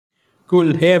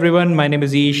Cool. Hey everyone, my name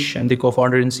is Iesh. I'm the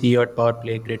co-founder and CEO at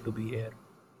Powerplay. Great to be here.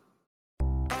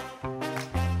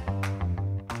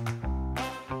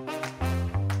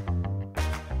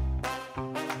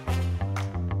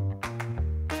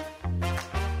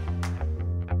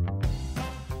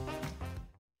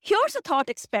 Here's a thought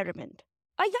experiment.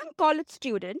 A young college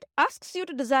student asks you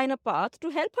to design a path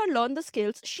to help her learn the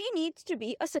skills she needs to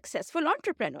be a successful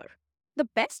entrepreneur. The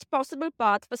best possible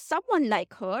path for someone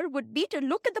like her would be to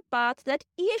look at the path that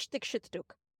Iesh Dixit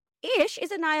took. Iesh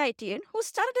is an IITian who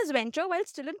started his venture while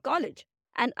still in college,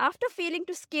 and after failing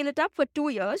to scale it up for 2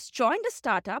 years, joined a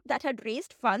startup that had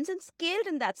raised funds and scaled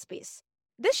in that space.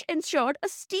 This ensured a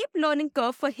steep learning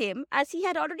curve for him as he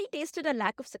had already tasted a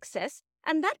lack of success,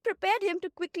 and that prepared him to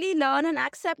quickly learn and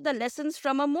accept the lessons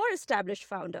from a more established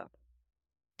founder.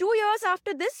 2 years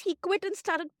after this, he quit and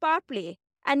started Powerplay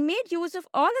and made use of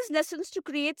all his lessons to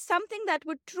create something that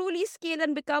would truly scale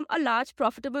and become a large,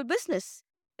 profitable business.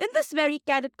 In this very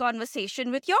candid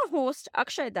conversation with your host,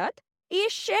 Akshay Dutt, he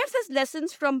shares his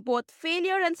lessons from both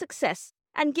failure and success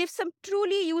and gives some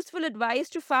truly useful advice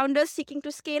to founders seeking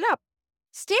to scale up.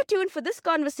 Stay tuned for this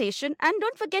conversation and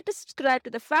don't forget to subscribe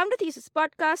to the Founder Thesis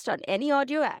podcast on any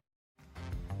audio app.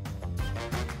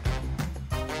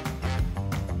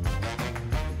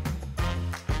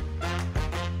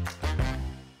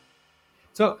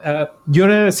 So, you're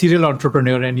a serial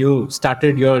entrepreneur and you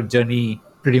started your journey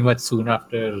pretty much soon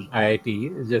after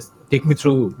IIT. Just take me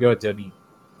through your journey.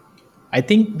 I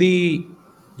think the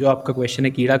जो आपका question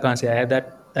है कीड़ा कहाँ से आया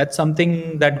that's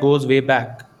something that goes way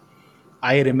back.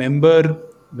 I remember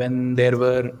when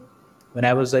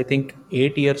I was I think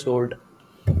 8 years old,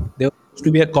 there used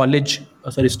to be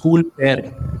a school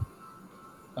fair.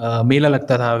 मेला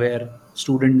लगता था where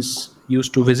students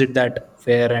used to visit that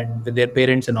fair and with their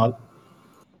parents and all.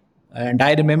 And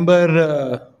I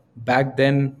remember back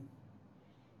then,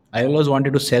 I always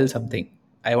wanted to sell something.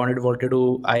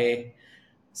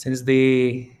 Since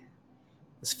this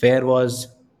fair was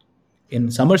in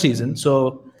summer season,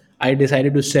 so I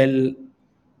decided to sell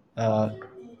uh,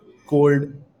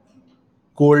 cold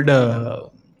cold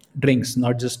drinks,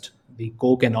 not just the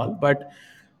Coke and all, but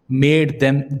made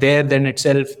them there then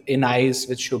itself in ice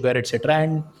with sugar, etc.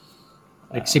 And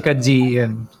like Shikaji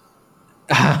and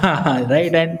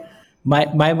right. And my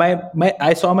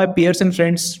I saw my peers and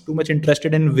friends too much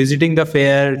interested in visiting the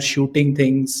fair, shooting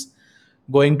things,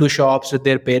 going to shops with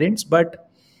their parents, but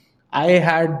I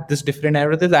had this different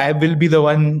narrative. I will be the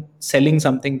one selling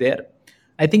something there.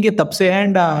 I think it tab se hai,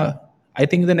 and I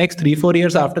think the next 3 4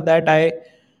 years after that,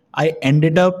 I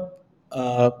ended up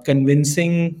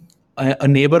convincing a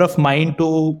neighbor of mine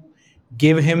to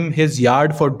give him his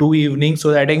yard for 2 evenings so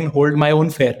that I can hold my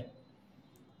own fair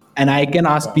and I can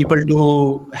ask people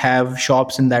to have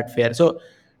shops in that fair. So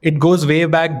it goes way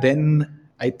back then.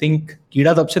 I think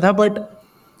Kida tab se tha, but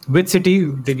Which city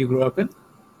did you grow up in?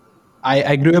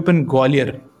 I grew up in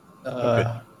Gwalior.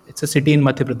 Okay. It's a city in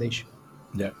Madhya Pradesh.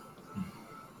 Yeah.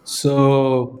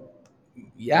 So,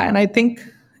 yeah, and I think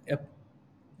uh,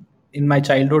 in my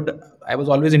childhood, I was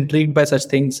always intrigued by such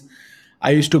things. I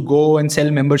used to go and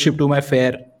sell membership to my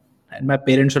fair, and my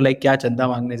parents were like, "क्या चंदा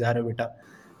मांगने जा रहे हो बेटा?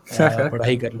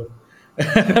 पढ़ाई कर लो."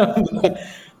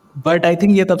 But I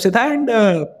think ये तब से था,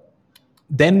 and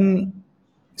then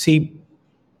see,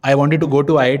 I wanted to go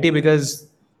to IIT because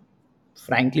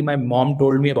frankly, my mom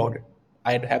told me about it.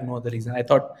 I have no other reason. I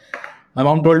thought my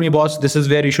mom told me, boss, this is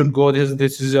where you should go.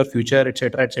 This is your future,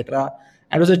 etc., etc.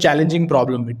 And it was a challenging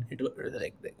problem. It was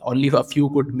like only a few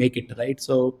could make it, right?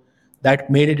 So that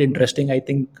made it interesting. I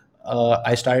think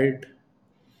I started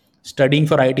studying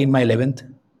for IT in my 11th,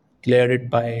 cleared it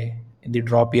by in the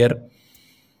drop year.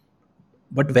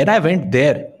 But when I went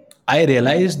there, I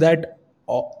realized that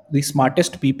the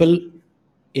smartest people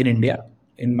in India,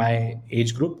 in my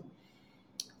age group,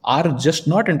 are just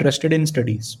not interested in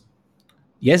studies.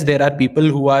 Yes, there are people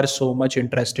who are so much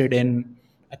interested in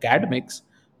academics,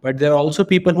 but there are also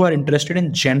people who are interested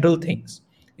in general things,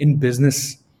 in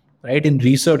business, right, in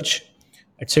research,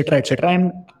 etc.,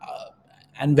 etc.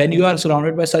 And when you are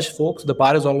surrounded by such folks, the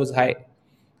bar is always high.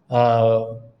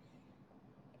 Uh,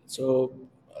 so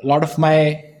a lot of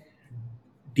my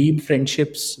deep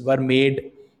friendships were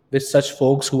made with such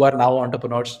folks who are now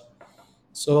entrepreneurs.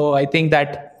 So I think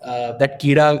that that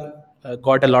Kira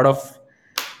got a lot of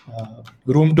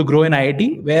room to grow in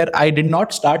IIT, where I did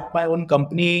not start my own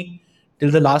company till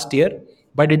the last year,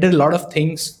 but it did a lot of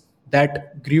things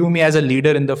that grew me as a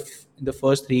leader in the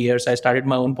first 3 years. I started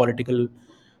my own political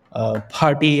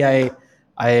party.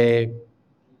 I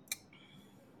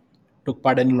took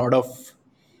part in a lot of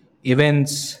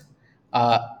events.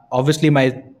 Obviously,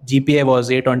 my GPA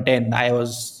was 8 on 10. I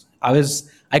was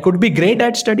I could be great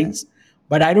at studies,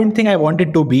 but I don't think I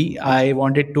wanted to be. I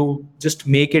wanted to just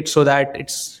make it so that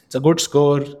it's a good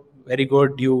score, very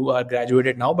good. You are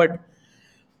graduated now, but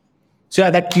so yeah,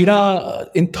 that Kira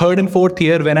in third and fourth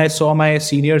year when I saw my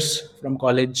seniors from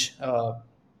college,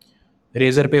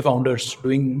 Razorpay founders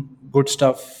doing good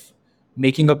stuff,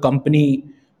 making a company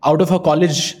out of a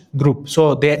college group.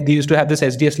 So they used to have this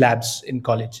SDS labs in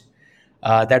college.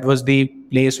 That was the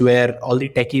place where all the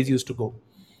techies used to go.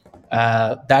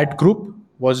 That group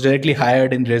was directly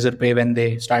hired in Razorpay when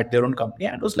they started their own company,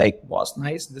 and it was like, "Was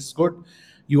nice. This is good."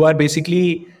 You are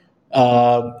basically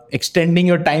extending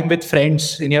your time with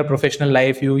friends in your professional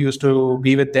life. You used to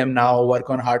be with them now, work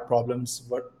on hard problems,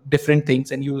 work different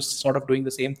things, and you sort of doing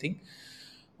the same thing.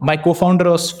 My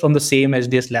co-founder was from the same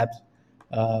SDS Labs,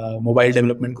 mobile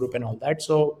development group, and all that.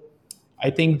 So I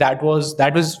think that was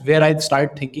where I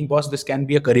started thinking, boss, this can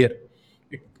be a career.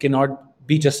 It cannot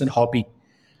be just a hobby.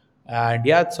 And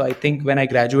yeah, so I think when I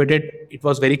graduated, it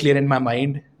was very clear in my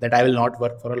mind that I will not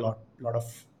work for a lot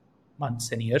of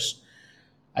months and years.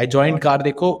 I joined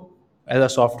Cardeco as a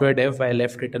software dev. I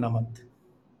left it in a month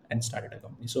and started a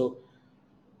company. So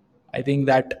I think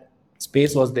that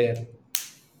space was there.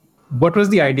 What was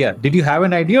the idea? Did you have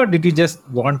an idea or did you just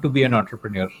want to be an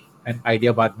entrepreneur? An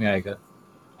idea baad mein aayega.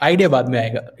 Idea बाद में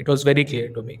आएगा. It was very clear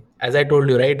to me. As I told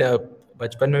you, right?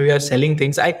 बचपन में we are selling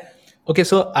things. Okay,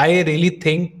 so I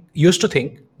really used to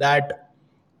think that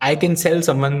I can sell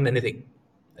someone anything.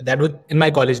 That was in my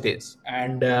college days,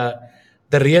 and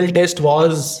the real test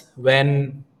was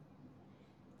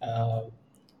uh,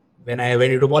 when I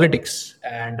went into politics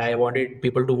and I wanted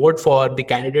people to vote for the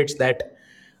candidates that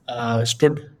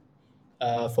stood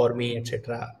for me,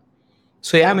 etc.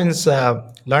 So yeah, means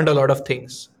learned a lot of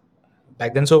things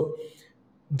back then. So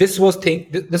this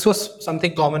was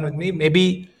something common with me.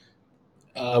 Maybe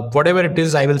whatever it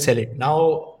is, I will sell it.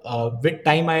 Now with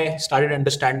time I started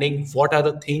understanding what are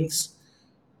the things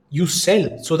you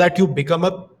sell so that you become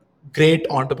a great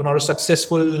entrepreneur. A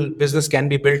successful business can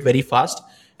be built very fast.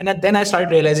 And then I started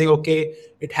realizing, okay,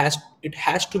 it has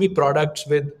to be products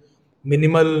with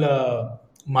minimal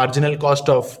marginal cost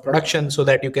of production so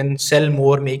that you can sell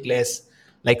more, make less,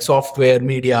 like software,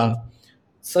 media.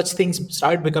 Such things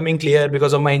started becoming clear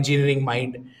because of my engineering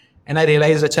mind. And I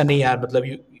realized, acha nahi yaar,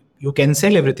 matlab you can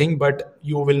sell everything, but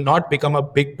you will not become a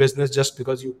big business just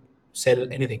because you sell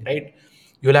anything, right?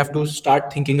 You'll have to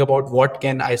start thinking about what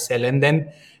can I sell. And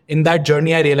then in that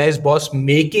journey, I realized, boss,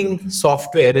 making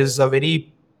software is a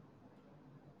very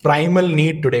primal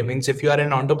need today. Means if you are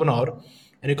an entrepreneur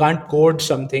and you can't code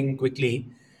something quickly,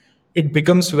 it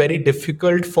becomes very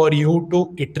difficult for you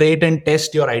to iterate and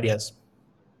test your ideas.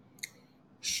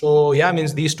 So yeah,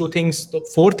 means these two things. The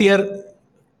fourth year,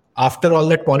 after all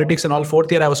that politics and all,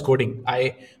 fourth year I was coding.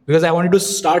 Because I wanted to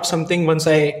start something once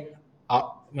I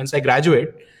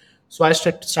graduate. So I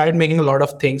started making a lot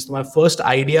of things. My first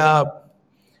idea,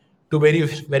 to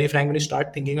very frank, when you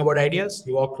start thinking about ideas,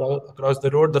 you walk across the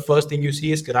road, the first thing you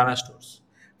see is kirana stores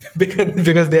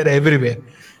because they're everywhere.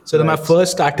 So my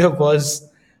first startup was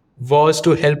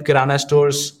to help kirana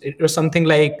stores. It was something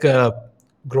like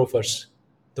grofers.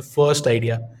 The first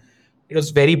idea. It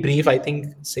was very brief. I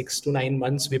think 6 to 9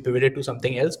 months. We pivoted to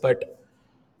something else, but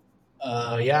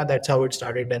yeah, that's how it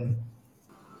started. And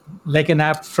Like an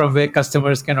app from where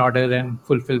customers can order and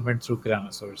fulfillment through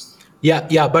kirana stores.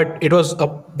 yeah, but it was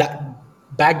that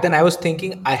back then I was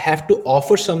thinking I have to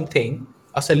offer something,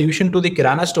 a solution to the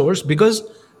kirana stores because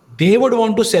they would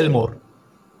want to sell more.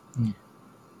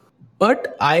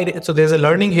 But so there's a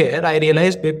learning here. I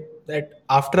realized that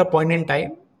after a point in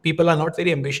time, people are not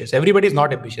very ambitious. Everybody is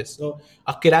not ambitious. So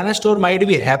a kirana store might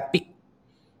be happy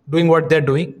doing what they're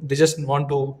doing. They just want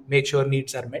to make sure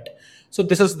needs are met. So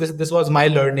this was my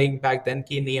learning back then.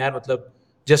 Ki nahi yaar, matlab,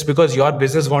 just because your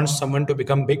business wants someone to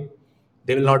become big,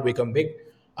 they will not become big.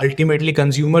 Ultimately,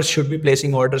 consumers should be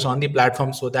placing orders on the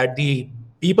platform so that the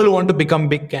people who want to become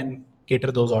big can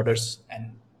cater those orders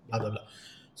and blah blah blah.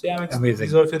 So yeah, Amazing.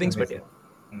 these are a few things, Amazing.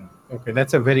 but yeah. Okay,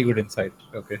 that's a very good insight.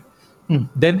 Okay.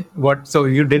 Then what? So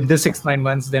you did this 6 9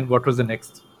 months. Then what was the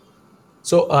next?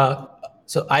 So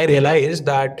I realized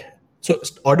that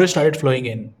orders started flowing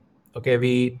in.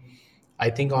 Okay, I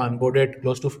think onboarded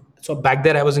close to. So back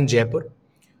there I was in Jaipur.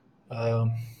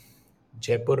 Um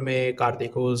Jaipur mein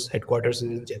Karthiko's headquarters is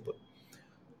in Jaipur.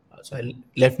 So I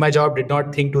left my job. Did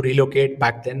not think to relocate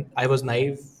back then. I was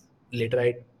naive. Later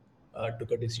I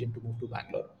took a decision to move to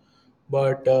Bangalore.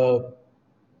 But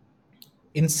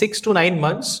in 6 to 9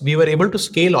 months, we were able to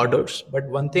scale orders. But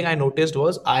one thing I noticed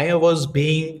was I was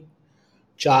being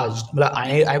charged.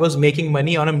 I was making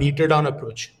money on a meter down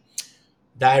approach.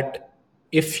 That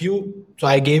if you, so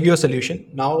I gave you a solution.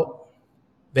 Now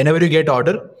whenever you get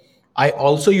order, I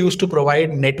also used to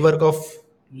provide network of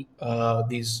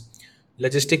these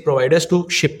logistic providers to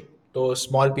ship. So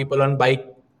small people on bike,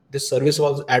 this service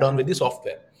was add on with the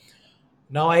software.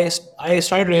 Now I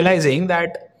started realizing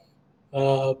that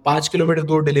 5 kilometer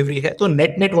दूर delivery है, तो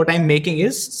net what I'm making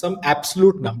is some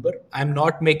absolute number. I'm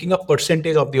not making a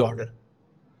percentage of the order.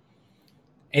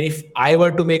 And if I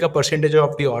were to make a percentage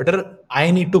of the order,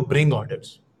 I need to bring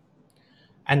orders.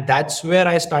 And that's where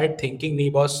I started thinking, me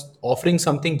was offering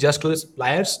something just to the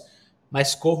suppliers, my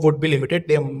scope would be limited.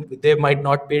 They might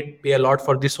not pay a lot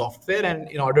for the software. And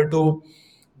in order to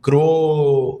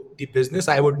grow the business,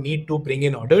 I would need to bring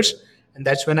in orders. And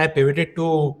that's when I pivoted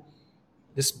to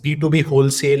this B2B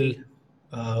wholesale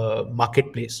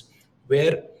marketplace,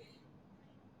 where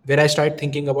I started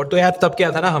thinking about. तो यार तब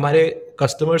क्या था ना, हमारे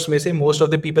customers में से most of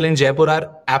the people in Jaipur are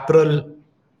apparel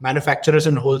manufacturers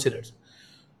and wholesalers.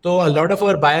 तो a lot of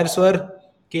our buyers were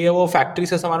कि वो फैक्ट्री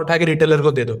से सामान उठा के रिटेलर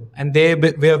को दे दो, and they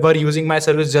were using my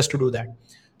service just to do that.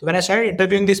 So when I started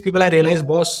interviewing these people, I realized,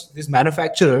 boss, these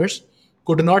manufacturers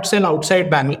could not sell outside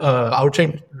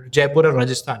Jaipur or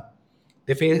Rajasthan.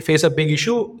 They face a big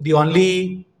issue. The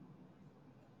only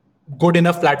good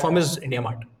enough platform is India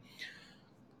Mart.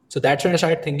 So that's when I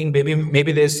started thinking,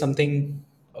 maybe there's something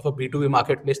of a B2B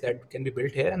marketplace that can be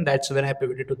built here, and that's when I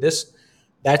pivoted to this.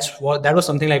 That was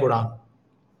something like Udaan.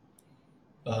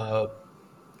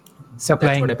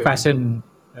 Supplying fashion.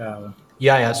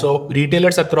 Yeah. So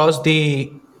retailers across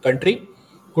the country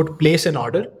could place an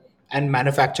order, and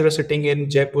manufacturers sitting in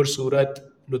Jaipur, Surat,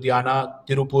 Ludhiana,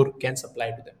 Tirupur can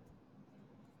supply to them.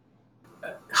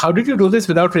 How did you do this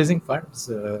without raising funds?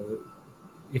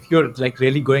 If you're like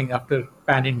really going after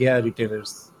pan-India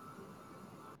retailers.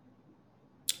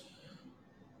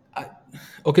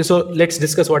 Okay, so let's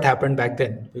discuss what happened back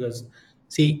then. Because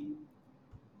see,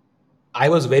 I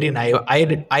was very naive.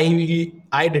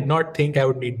 I did not think I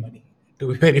would need money,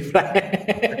 to be very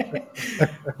frank.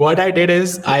 What I did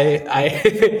is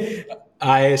I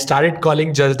started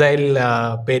calling Just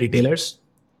Dial pay retailers,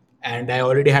 and I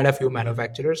already had a few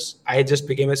manufacturers. I just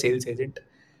became a sales agent,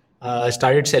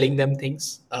 started selling them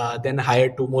things, then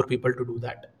hired 2 more people to do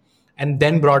that, and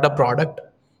then brought a product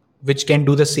which can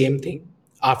do the same thing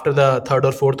after the 3rd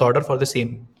or 4th order for the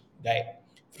same guy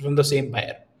from the same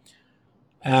buyer.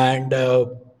 And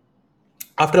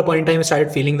after a point in time, I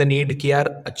started feeling the need कि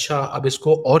यार अच्छा अब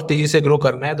इसको और तेजी से grow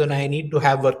करना है, then I need to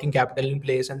have working capital in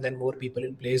place and then more people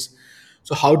in place.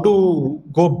 So how to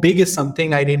go big is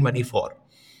something I need money for.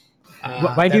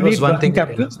 Why do you need working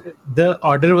capital? The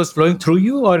order was flowing through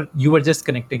you, or you were just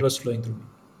connecting? It was flowing through me.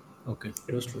 Okay.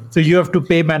 It was flowing. So you have to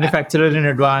pay manufacturer in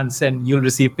advance, and you'll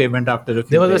receive payment after a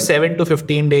few There was days. a 7 to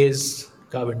 15 days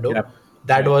window. Yep.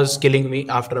 That was killing me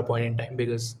after a point in time,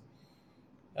 because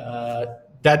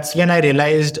that's when I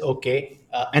realized, okay.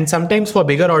 And sometimes for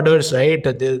bigger orders, right,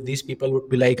 these people would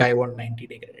be like, I want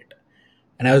 90-day credit.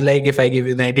 And I was like, if I give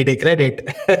you 90-day credit,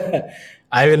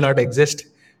 I will not exist.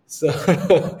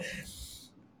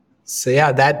 So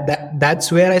yeah,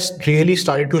 that's where I really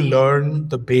started to learn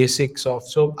the basics of.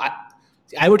 So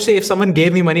I would say if someone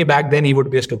gave me money back then, he would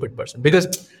be a stupid person,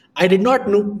 because I did not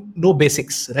know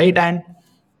basics, right? And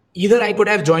either I could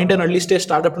have joined an early stage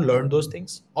startup to learn those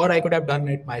things, or I could have done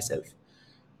it myself.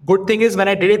 Good thing is, when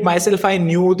I did it myself, I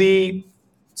knew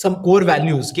some core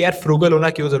values. कि यार frugal होना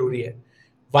क्यों जरूरी है?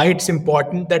 Why it's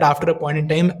important that after a point in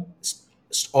time,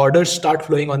 orders start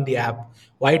flowing on the app.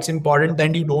 Why it's important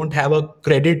that you don't have a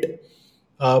credit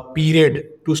period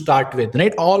to start with,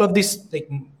 right? All of these like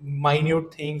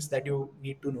minute things that you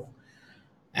need to know.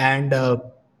 And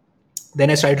then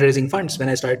I started raising funds when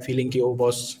I started feeling, oh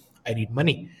boss, I need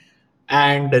money.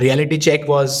 And the reality check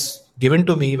was given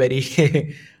to me very,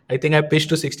 I think I pitched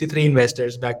to 63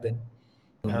 investors back then.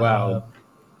 Wow.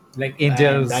 Like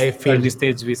angels, early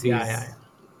stage VCs. Yeah.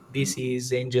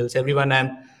 VCs, angels, everyone.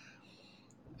 And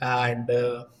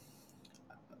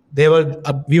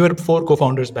we were 4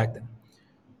 co-founders back then,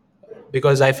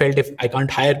 because I felt if I can't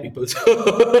hire people, so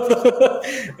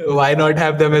why not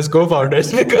have them as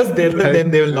co-founders? Because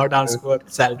then they will not ask for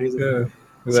salaries.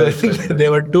 So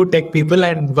there were 2 tech people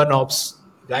and 1 ops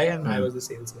guy, and I was the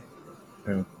sales guy.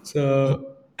 So,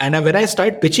 and when I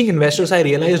started pitching investors, I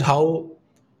realized how.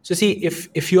 So see,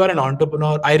 if you are an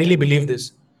entrepreneur, I really believe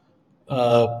this.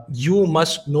 You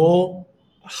must know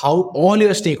how all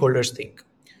your stakeholders think.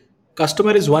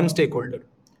 Customer is one stakeholder.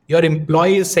 Your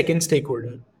employee is second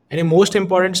stakeholder. And your most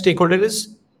important stakeholder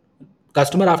is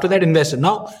customer. After that, investor.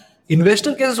 Now,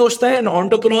 investor कैसे सोचता है, an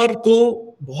entrepreneur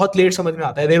को बहुत late समझ में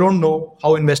आता है. They don't know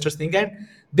how investors think, and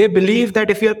they believe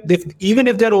that even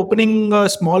if they're opening a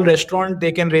small restaurant,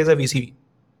 they can raise a VC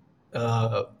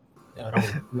around.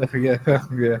 Yeah.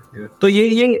 तो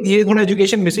ये थोड़ा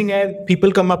एजुकेशन मिसिंग है.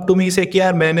 People come up to me से कि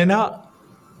यार मैंने ना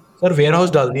sir ware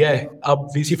house डाल दिया है, अब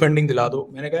वीसी फंडिंग दिला दो.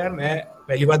 मैंने कहा यार मैं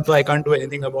पहली बात तो I can't do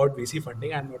anything about VC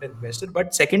funding, I am not invested,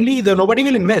 but secondly nobody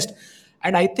will invest.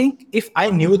 And I think if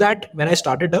I knew that when I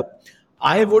started up,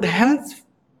 I would have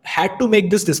had to make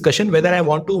this discussion whether I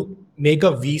want to make a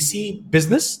VC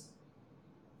business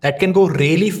that can go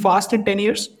really fast in 10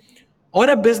 years, or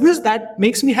a business that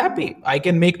makes me happy. I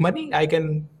can make money, I can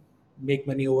make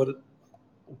money over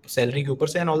salary ke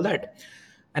upar se and all that.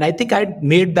 And I think I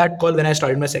made that call when I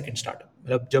started my second startup.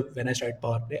 When I started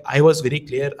Powerplay, I was very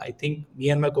clear. I think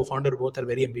me and my co-founder both are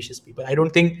very ambitious people. I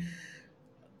don't think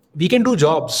we can do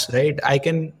jobs, right?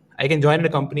 I can join a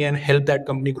company and help that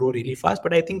company grow really fast,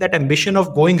 but I think that ambition of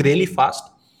going really fast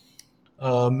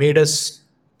made us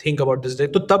think about this.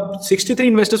 तो तब 63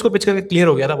 investors को pitch करके clear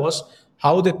हो गया था boss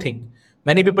how they think.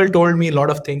 Many people told me a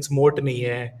lot of things. मोट नहीं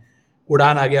है,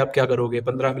 उड़ान आ गया, आप क्या करोगे,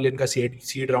 15 million का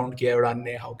seed round किया है उड़ान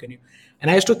ने, how can you.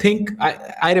 And I used to think,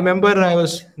 I remember I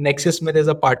was Nexus में,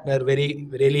 there's a partner, very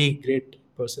really great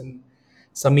person,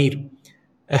 Sameer.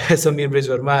 Sameer Bridge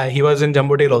Verma, he was in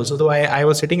Jumbo Tail also. So I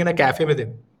was sitting in a cafe with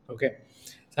him. Okay.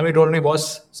 Sameer told me, boss,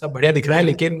 सब बढ़िया दिख रहा है,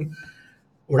 लेकिन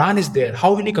उड़ान is there.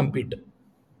 How will he compete?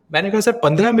 मैंने कहा sir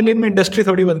 15 million में इंडस्ट्री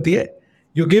थोड़ी बनती है.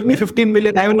 You give me 15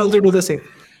 million, I will also do the same.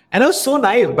 And I was so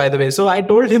naive, by the way. So I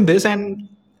told him this, and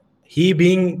he,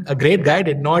 being a great guy,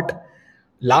 did not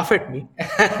laugh at me.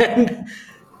 And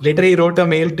later he wrote a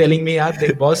mail telling me, yaar,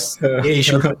 देख boss, ये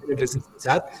issues है तेरे business के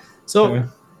साथ. So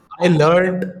I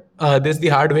learned this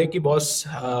the hard way, कि boss,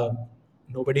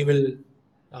 nobody will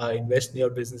invest in your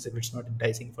business if it's not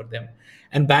enticing for them,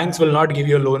 and banks will not give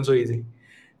you a loan so easily.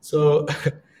 So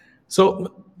so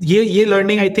ये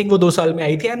learning I think वो 2 साल में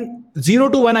आई थी. And 0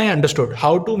 to 1 I understood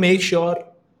how to make sure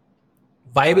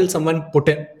why will someone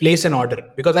place an order,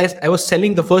 because I was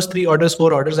selling the first 3 orders,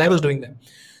 4 orders, I was doing them.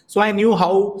 So I knew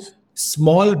how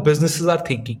small businesses are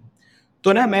thinking.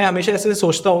 तो ना मैं हमेशा ऐसे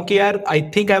सोचता हूँ कि यार I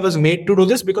think I was made to do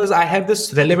this because I have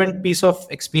this relevant piece of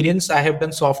experience. I have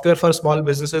done software for small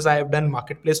businesses, I have done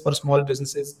market place for small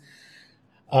businesses,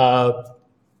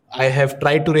 I have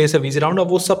tried to race a VC round, और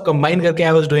वो सब combine करके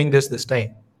I was doing this time.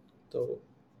 तो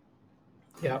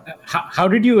How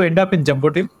did you end up in Jumbo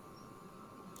Team?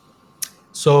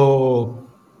 So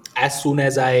as soon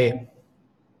as I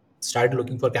started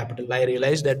looking for capital, I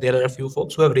realized that there are a few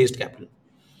folks who have raised capital,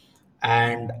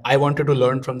 and I wanted to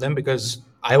learn from them because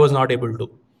I was not able to.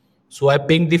 So I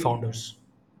pinged the founders.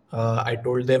 I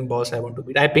told them, boss, I want to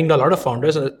meet. I pinged a lot of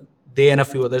founders. They and a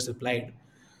few others replied.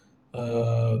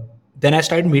 Then I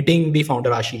started meeting the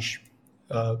founder, Ashish.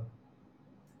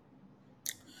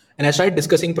 And I started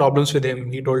discussing problems with him.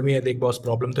 He told me, "Dekh boss,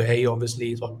 problem to hai hi,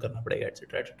 obviously solve karna padega,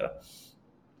 etc., etc."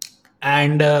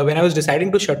 And when I was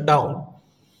deciding to shut down,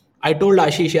 I told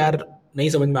Ashish, "यार नहीं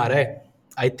समझ में आ रहा है.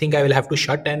 I think I will have to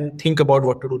shut and think about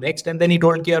what to do next." And then he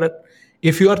told me,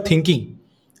 "If you are thinking,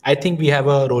 I think we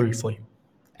have a role for you."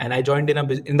 And I joined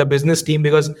in the business team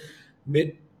because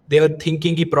they were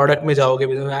thinking कि product में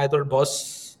जाओगे. I thought, boss,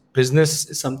 business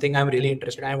is something I'm really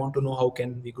interested in. I want to know how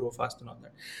can we grow fast and all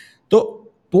that. So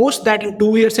post that, in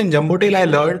 2 years in Jumbo Tail, I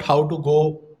learned how to go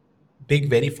big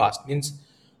very fast. Means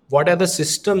what are the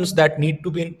systems that need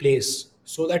to be in place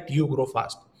so that you grow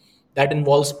fast. That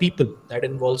involves people, that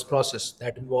involves process,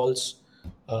 that involves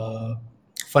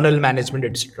funnel management,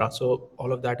 etc. So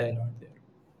all of that I learned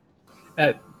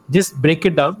there. Just break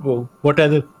it down. What are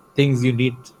the things you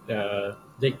need?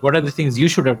 What are the things you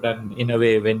should have done in a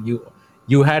way when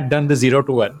you had done the 0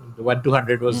 to 1? The 1 to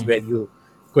 100 was when you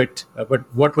quit. But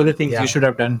what were the things you should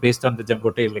have done based on the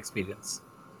Jumbo Tail experience?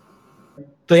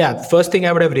 So yeah, first thing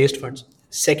I would have raised funds.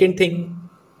 Second thing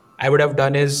I would have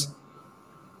done is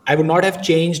I would not have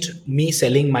changed me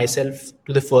selling myself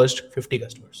to the first 50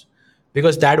 customers,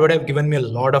 because that would have given me a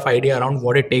lot of idea around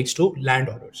what it takes to land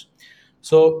orders.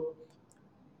 So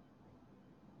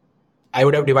I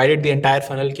would have divided the entire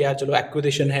funnel कि यार चलो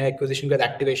acquisition है, acquisition के बाद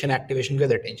activation, activation के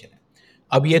बाद retention है.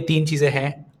 अब ये 3 चीजें हैं.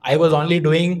 I was only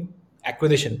doing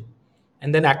acquisition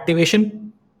and then activation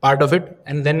part of it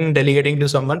and then delegating to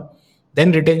someone,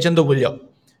 then retention तो भूल जाओ.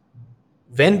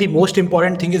 When the most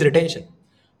important thing is retention.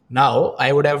 Now,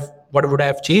 what would I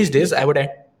have changed is I would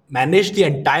have managed the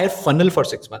entire funnel for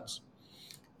 6 months,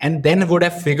 and then would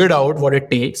have figured out what it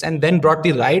takes and then brought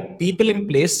the right people in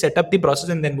place, set up the process,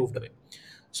 and then moved away.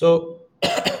 So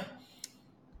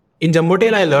in Jumbo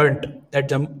Tail, I learned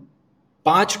that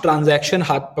 5 transaction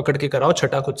हाथ पकड़ के कराओ,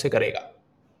 छठा खुद से करेगा.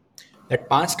 That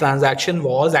 5 transaction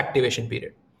was activation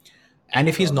period. And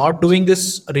if he's not doing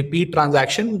this repeat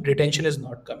transaction, retention is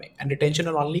not coming. And retention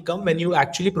will only come when you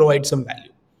actually provide some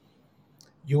value.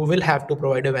 you will have to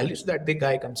provide a value so that the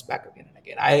guy comes back again and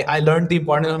again. I learned the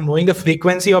importance of knowing the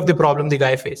frequency of the problem the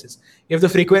guy faces. If the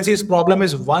frequency is problem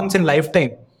is once in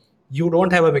lifetime, you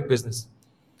don't have a big business.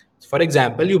 For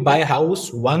example, you buy a house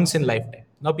once in lifetime.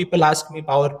 Now people ask me,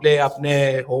 power play आपने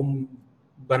home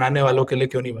बनाने वालों के लिए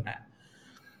क्यों नहीं बनाया?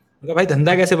 मतलब भाई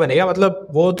धंधा कैसे बनेगा? मतलब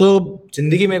वो तो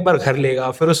जिंदगी में एक बार घर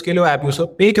लेगा, फिर उसके लिए ऐप यूज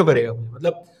पे क्यों करेगा?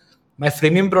 मतलब my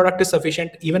freemium product is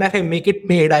sufficient. Even if I make it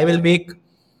paid, I will make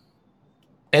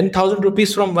 10,000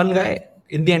 rupees from one guy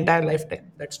in the entire lifetime.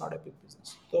 That's not a big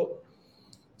business. So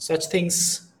such things,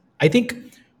 I think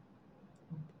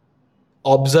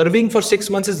observing for 6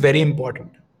 months is very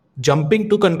important. Jumping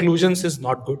to conclusions is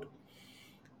not good.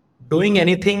 Doing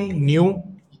anything new,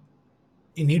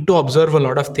 you need to observe a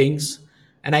lot of things.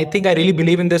 And I think I really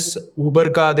believe in this Uber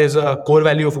ka, there's a core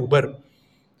value of Uber.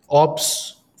 Ops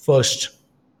first.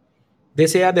 They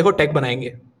say यार देखो take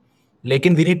बनाएंगे,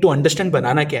 लेकिन we need to understand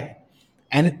बनाना क्या है.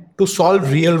 And to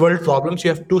solve real world problems,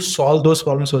 you have to solve those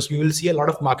problems first. You will see a lot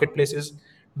of marketplaces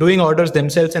doing orders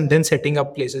themselves and then setting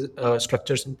up places,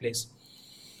 structures in place.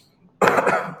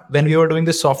 When we were doing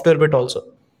this software bit also,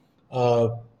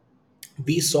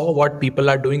 we saw what people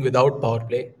are doing without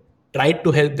Powerplay, tried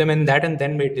to help them in that, and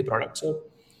then made the product. So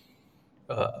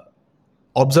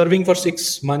observing for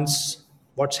 6 months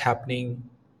what's happening,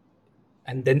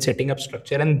 and then setting up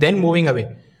structure, and then moving away.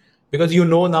 Because you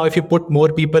know now if you put more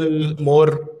people, more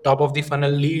top of the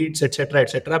funnel leads,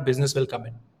 etc., business will come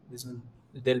in.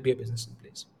 There'll be a business in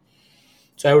place.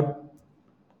 So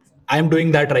I'm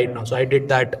doing that right now. So I did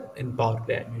that in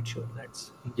Powerplay. I made sure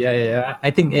that's... Yeah.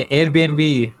 I think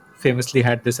Airbnb famously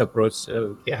had this approach.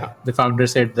 The founder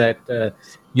said that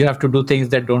you have to do things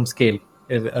that don't scale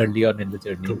early on in the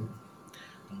journey.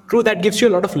 True, that gives you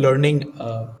a lot of learning.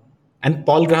 And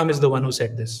Paul Graham is the one who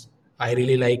said this. I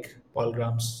really like Paul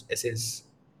Graham's essays.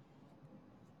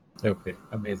 Okay,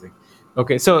 amazing.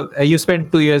 Okay, so you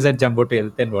spent 2 years at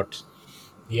Jumbotail. Then what?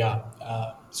 Yeah.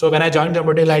 So when I joined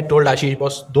Jumbotail, I told Ashish,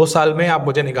 boss, 2 साल में आप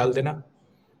मुझे निकाल देना.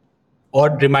 Or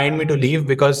remind me to leave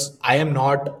because I'm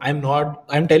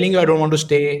telling you I don't want to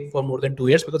stay for more than 2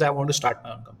 years because I want to start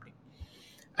my own company.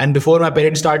 And before my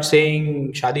parents start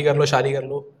saying, shadi kar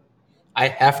lo, I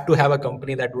have to have a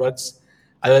company that works.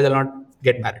 Otherwise I'll not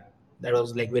get married. That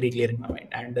was like very clear in my mind.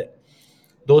 And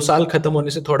 2 साल खत्म होने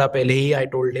से थोड़ा पहले ही I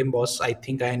told him, boss, I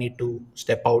think I need to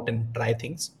step out and try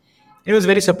things. He was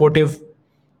very supportive.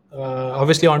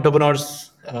 Obviously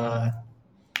entrepreneurs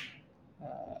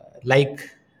like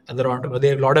other entrepreneurs, they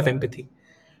have a lot of empathy.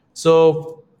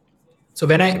 So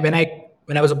when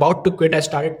I was about to quit, I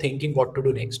started thinking what to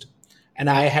do next. And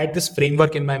I had this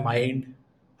framework in my mind,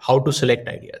 how to select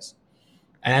ideas.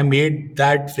 And I made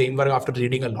that framework after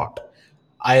reading a lot.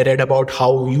 I read about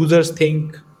how users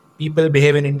think people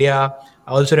behave in India.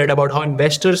 I also read about how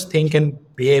investors think and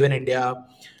behave in India.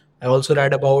 I also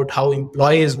read about how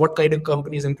employees, what kind of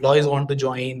companies employees want to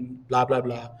join, blah, blah,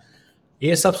 blah.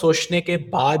 ये सब सोचने के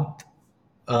बाद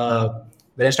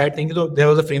when I started thinking, so there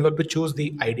was a framework to choose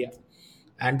the idea.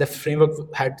 And the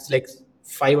framework had like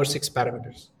 5 or 6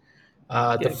 parameters.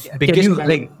 Can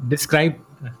you describe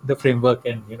the framework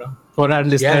and, for our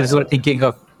listeners who are thinking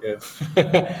of...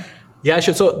 Yeah,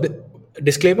 sure. So the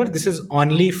disclaimer, this is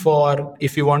only for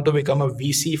if you want to become a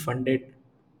VC funded.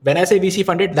 When I say VC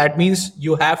funded, that means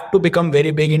you have to become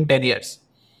very big in 10 years.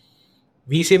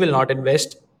 VC will not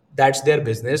invest. That's their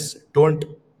business. Don't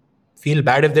feel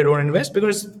bad if they don't invest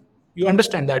because you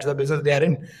understand that's the business they are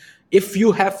in. If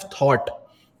you have thought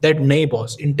that, nay,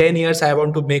 boss, in 10 years, I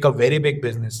want to make a very big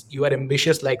business. You are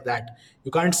ambitious like that.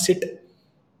 You can't sit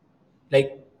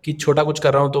like, कि छोटा कुछ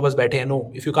कर रहा हूँ तो बस बैठे हैं.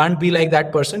 No, if you can't be like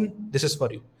that person, this is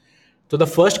for you. So the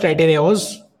first criteria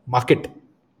was market.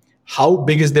 How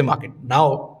big is the market?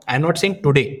 Now, I'm not saying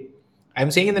today.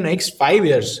 I'm saying in the next 5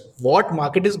 years, what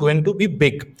market is going to be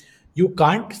big. You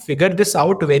can't figure this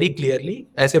out very clearly.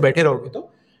 ऐसे बैठे रहोगे तो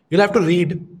you'll have to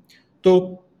read.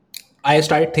 तो I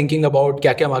started thinking about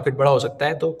क्या क्या market बड़ा हो सकता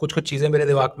है. तो कुछ चीज़ें मेरे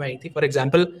दिमाग में आई थी. For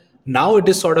example, now it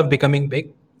is sort of becoming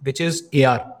big, which is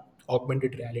AR,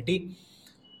 augmented reality.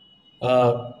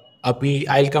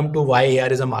 I'll come to why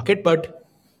AR is a market, but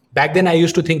back then I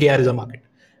used to think AR is a market.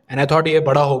 And I thought ये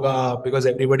बड़ा होगा because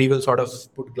everybody will sort of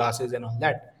put glasses and all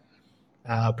that.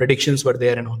 Predictions were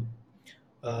there and all.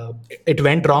 It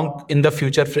went wrong in the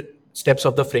future steps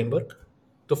of the framework.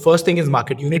 The first thing is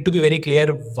market. You need to be very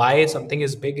clear why something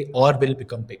is big or will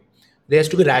become big. There has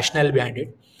to be rationale behind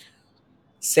it.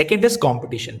 Second is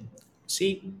competition.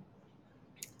 See,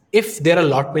 if there are a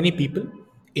lot many people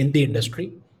in the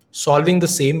industry solving the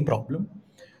same problem,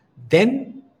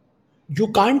 then you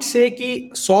can't say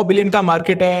कि 100 billion का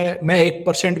market है, मैं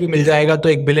 1% भी मिल जाएगा तो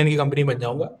 1 billion की company बन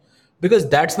जाऊंगा. because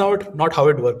that's not how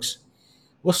it works.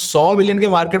 वो 100 मिलियन के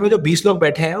मार्केट में जो 20 लोग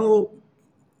बैठे हैं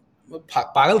वो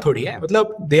पागल थोड़ी है.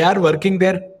 मतलब they are working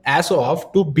their ass off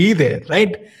to be there,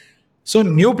 right? So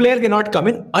new player cannot come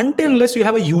in until unless you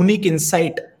have a unique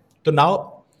insight. So now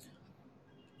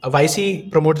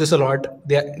YC promotes this a lot.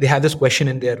 They have this question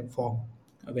in their form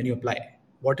when you apply.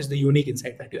 What is the unique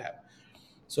insight that you have?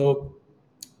 So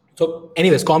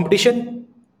anyways, competition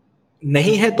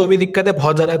नहीं है तो भी दिक्कत है,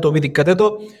 बहुत ज़्यादा है तो भी दिक्कत है. तो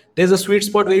there is a sweet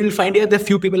spot where you will find that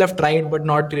few people have tried but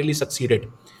not really succeeded.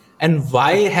 And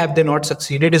why have they not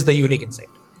succeeded is the unique insight.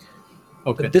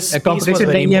 Okay. So this a competition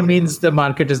नहीं है means the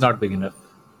market is not big enough.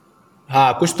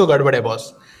 हाँ, कुछ तो गड़बड़ है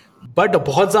boss. But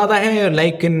बहुत ज़्यादा है,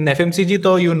 लाइक इन FMCG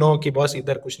तो you know कि बॉस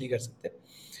इधर कुछ नहीं कर सकते.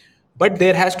 But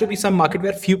there has to be some market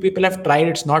where few people have tried,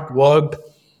 it's not worked.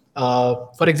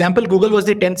 For example, Google was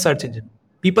the 10th search engine.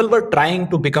 People were trying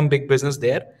to become big business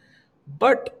there,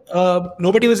 but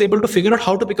nobody was able to figure out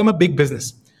how to become a big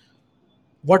business.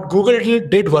 What Google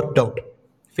did worked out.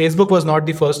 Facebook was not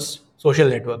the first social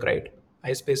network, right?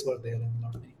 MySpace was there and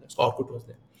not many others. Orkut was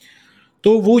there.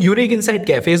 तो वो unique insight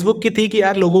क्या है Facebook की थी कि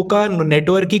यार लोगों का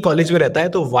नेटवर्क ही कॉलेज में रहता है,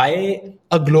 तो why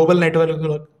a global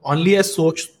network only a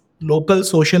local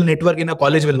social network in a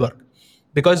college will work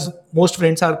because most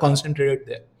friends are concentrated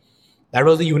there. That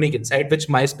was the unique insight which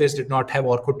MySpace did not have,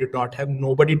 Orkut did not have.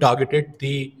 Nobody targeted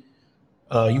the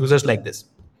users like this.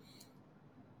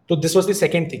 So this was the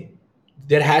second thing.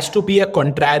 There has to be a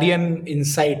contrarian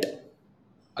insight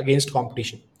against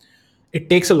competition. It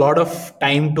takes a lot of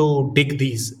time to dig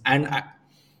these, and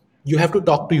you have to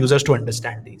talk to users to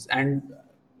understand these. And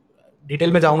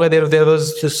detail में जाऊंगा. There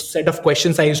was just set of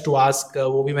questions I used to ask.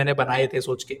 वो भी मैंने बनाए थे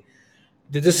सोच के.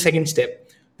 This is the second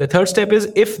step. The third step is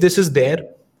if this is there,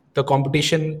 the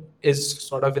competition is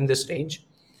sort of in this range,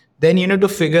 then you need to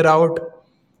figure out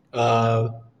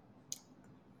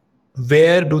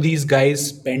where do these guys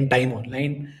spend time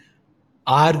online.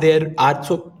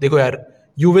 So देखो यार,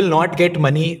 you will not get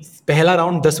money. पहला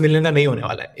round 10 million का नहीं होने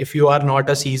वाला है if you are not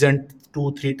a seasoned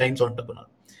 2-3 times entrepreneur.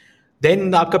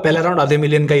 Then आपका पहला राउंड आधे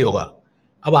मिलियन का ही होगा.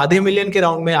 अब आधे मिलियन के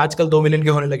राउंड में आजकल 2 मिलियन के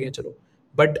होने लगे हैं, चलो,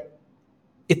 बट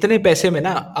इतने पैसे में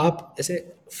ना आप ऐसे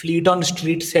फ्लीट ऑन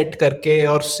स्ट्रीट सेट करके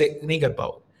और से नहीं कर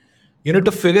पाओ. You need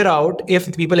to figure out if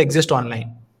people exist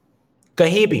online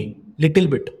कहीं भी little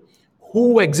bit,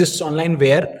 who exist online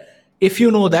where. If you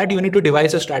know that, you need to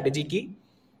device a strategy की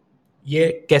ये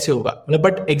कैसे होगा. मतलब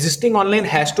but existing online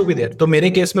has to be there. तो मेरे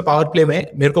case में पावर प्ले में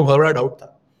मेरे को बहुत बड़ा डाउट था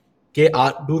कि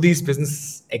do this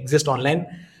business exist online.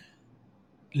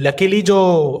 Luckily जो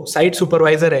साइट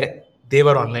सुपरवाइजर है, they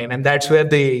were online, and that's where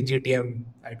the GTM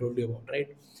I told you about, right?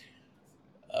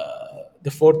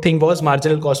 The fourth thing was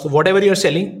marginal cost. So whatever you're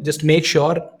selling, just make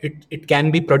sure it can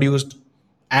be produced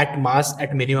at mass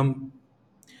at minimum.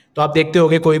 तो आप देखते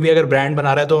होगे कोई भी अगर brand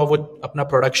बना रहा है तो वो अपना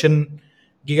प्रोडक्शन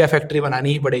गीगा फैक्ट्री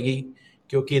बनानी ही पड़ेगी,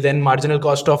 क्योंकि then marginal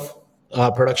cost of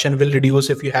production will reduce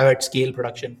if you have at scale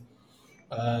production.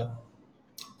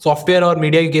 Software और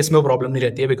मीडिया के केस में वो प्रॉब्लम नहीं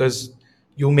रहती है because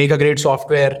you make a great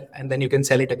software and then you can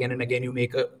sell it again and again. You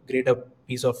make a greater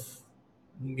piece of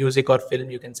music or film,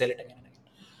 you can sell it again and again.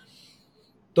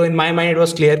 So in my mind it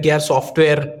was clear कि यार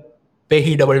software पे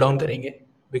ही double down करेंगे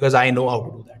because I know how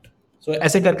to do that. So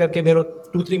ऐसे कर करके there were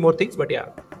 2-3 more things, but yeah.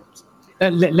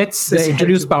 Let's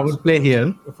introduce Powerplay here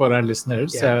for our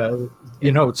listeners.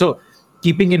 Yeah. So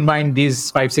keeping in mind these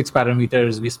 5-6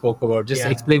 parameters we spoke about, just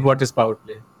explain what is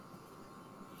Powerplay.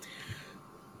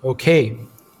 Okay.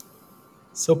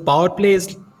 So Powerplay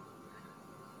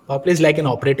is like an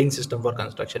operating system for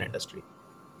construction industry,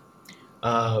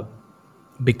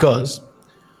 because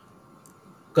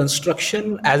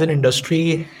construction as an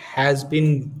industry has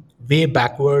been way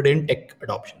backward in tech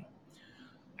adoption,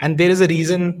 and there is a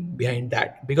reason behind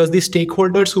that. Because the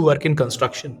stakeholders who work in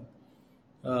construction,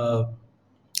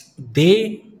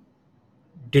 they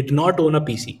did not own a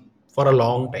PC for a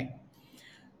long time.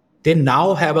 They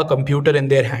now have a computer in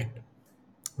their hand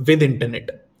with internet.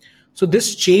 So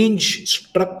this change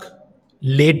struck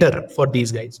later for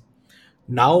these guys.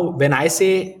 Now when I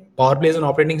say Powerplay is an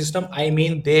operating system, I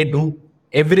mean they do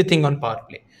everything on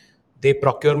Powerplay. They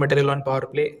procure material on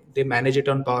Powerplay, they manage it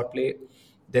on Powerplay,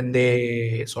 then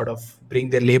they sort of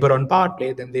bring their labor on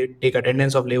Powerplay, then they take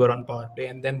attendance of labor on Powerplay,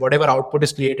 and then whatever output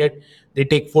is created, they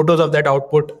take photos of that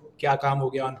output, kya kaam ho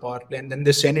gaya on Powerplay, and then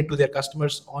they send it to their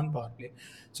customers on Powerplay.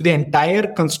 So the entire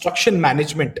construction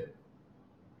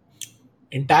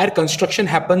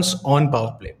happens on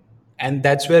Powerplay, and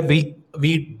that's where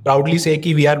we proudly say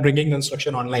कि we are bringing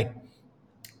construction online.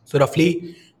 So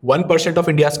roughly 1% of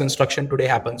India's construction today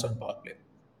happens on Powerplay.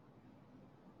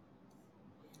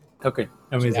 Okay,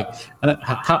 amazing.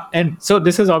 Yeah. And so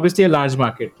this is obviously a large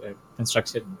market,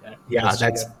 construction Yeah,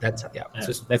 industry. that's yeah.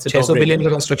 So That's a 600 billion no-brainer.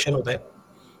 का construction होता है.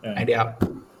 And yeah,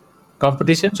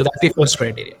 Competition? so that's the first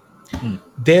criteria.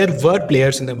 There were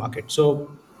players in the market.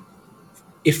 So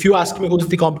if you ask me who's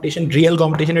the competition, real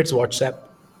competition, it's WhatsApp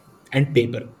and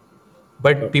paper.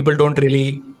 But people don't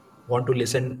really want to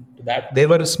listen to that. There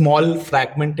were small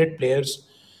fragmented players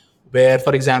where,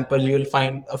 for example, you'll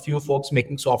find a few folks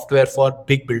making software for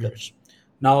big builders.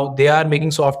 Now they are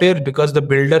making software because the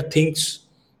builder thinks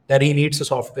that he needs a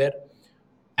software.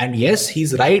 And yes,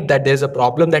 he's right that there's a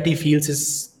problem that he feels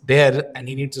is there and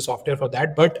he needs a software for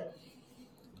that. But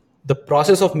the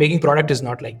process of making product is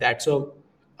not like that. So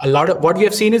a lot of what we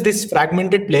have seen is these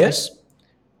fragmented players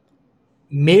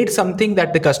made something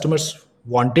that the customers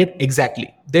wanted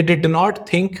exactly. They did not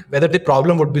think whether the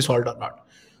problem would be solved or not.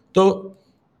 So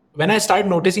when I started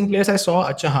noticing players, I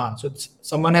saw, acha, haan, so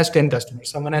someone has 10 customers,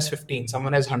 someone has 15,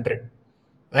 someone has 100,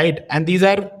 right? And these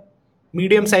are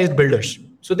medium-sized builders.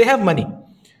 So they have money.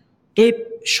 So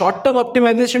short-term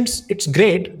optimizations, it's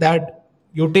great that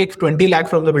you take 20 lakh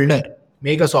from the builder,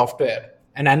 make a software,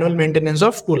 an annual maintenance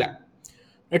of 2 lakh.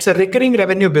 It's a recurring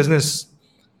revenue business.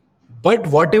 But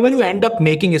whatever you end up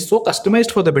making is so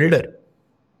customized for the builder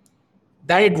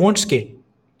that it won't scale.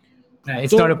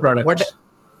 It's So not a product.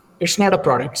 It's not a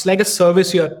product. It's like a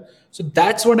service here. So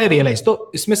that's what I realized.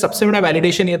 So इसमें सबसे बड़ा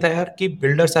validation ये था यार कि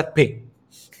builders are paying.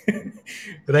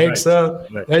 Right? So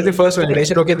that's the first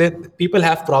validation. Okay, people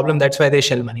have problem. That's why they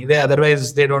shell money.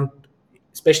 Otherwise they don't.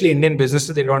 Especially Indian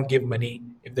businesses, they don't give money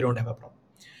if they don't have a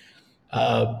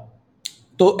problem.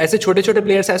 तो ऐसे छोटे छोटे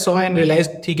players I saw and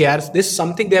realized ठीक है यार, this is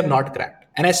something they have not cracked.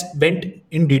 And I went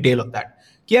in detail of that.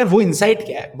 कि यार वो insight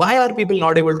क्या है? Why are people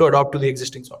not able to adopt to the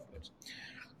existing softwares?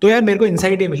 तो यार मेरे को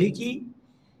insight ये मिली कि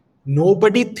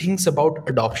nobody thinks about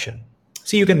adoption.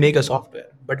 See, you can make a software,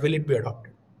 but will it be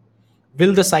adopted?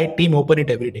 Will the site team open it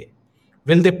every day?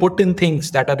 Will they put in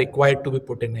things that are required to be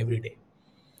put in every day?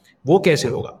 वो कैसे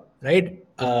होगा, right?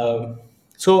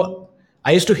 So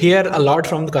I used to hear a lot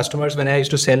from the customers when I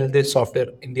used to sell this software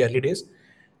in the early days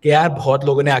कि यार बहुत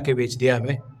लोगों ने आके बेच दिया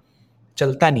हमें,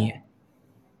 चलता नहीं है.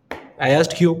 I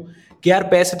asked you कि यार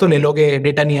पैसे तो ले लोगे,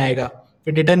 डेटा नहीं आएगा,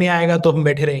 फिर डेटा नहीं आएगा तो हम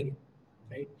बैठे रहेंगे,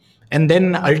 right? And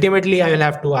then ultimately I will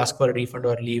have to ask for a refund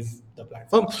or leave the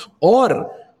platform,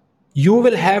 or you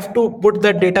will have to put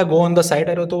that data go on the site.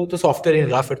 अरे तो software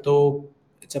नहीं रहा, फिर तो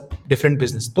it's a different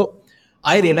business. So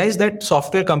I realized that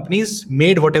software companies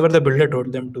made whatever the builder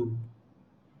told them to,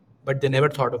 but they never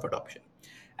thought of adoption.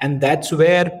 And that's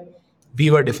where we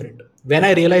were different. When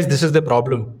I realized this is the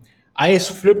problem, I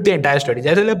flipped the entire strategy.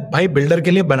 I said, भाई builder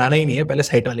के लिए बनाना ही नहीं है, पहले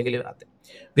site वाले के लिए बनाते हैं.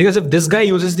 Because if this guy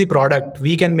uses the product,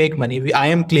 we can make money. I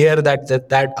am clear that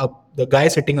the guy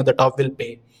sitting on the top will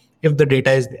pay if the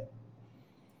data is there.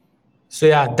 So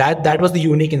yeah, that was the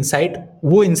unique insight.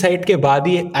 वो insight के बाद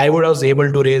ही I was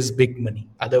able to raise big money.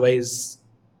 Otherwise,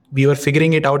 we were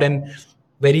figuring it out and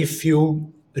very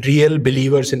few real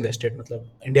believers invested. मतलब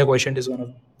India Quotient is one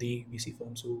of the VC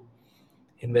firms who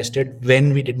invested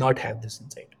when we did not have this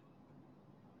insight.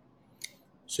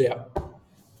 So yeah,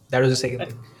 that was the second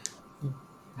thing.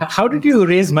 How did you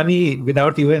raise money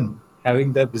without even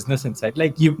having the business insight?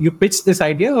 Like you pitched this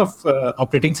idea of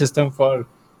operating system for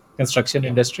construction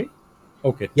industry.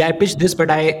 Okay. Yeah, I pitched this, but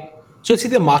so see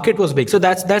the market was big. So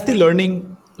that's the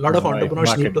learning a lot of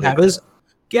entrepreneurs need to have is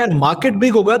कि यार market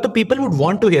big होगा तो people would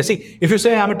want to hear. See, if you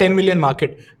say I'm a 10 million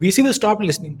market, VC will stop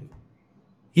listening to you.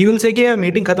 He will say कि यार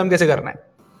meeting खत्म कैसे करना है?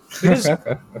 Because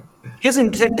his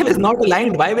incentive is not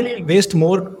aligned. Why will he waste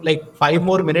like 5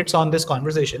 more minutes on this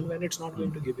conversation when it's not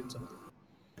going to give him something?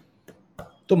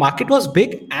 The market was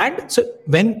big, and so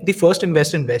when the first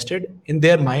investor invested, in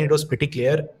their mind it was pretty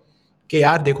clear कि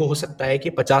यार देखो हो सकता है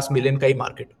कि 50 million का ही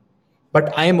market,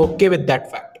 but I am okay with that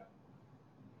fact,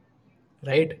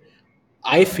 right?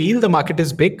 I feel the market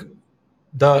is big.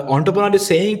 The entrepreneur is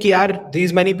saying कि यार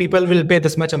these many people will pay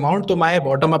this much amount, तो my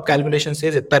bottom up calculation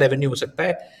says इतना revenue हो सकता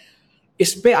है.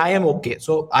 इस पे I am okay.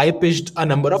 So I pitched a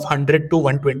number of $100 to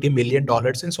 $120 million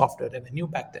in software revenue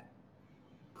back then.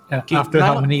 After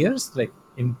how many years? Like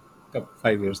in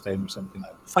 5 years time or something?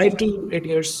 5 to 8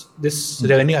 years, this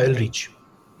revenue I will reach.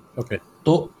 Okay.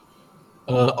 तो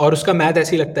और उसका math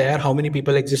ऐसे ही लगता है यार, how many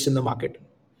people exist in the market?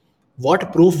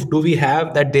 What proof do we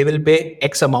have that they will pay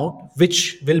X amount,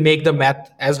 which will make the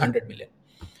math as 100 million?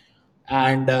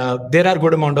 And there are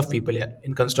good amount of people here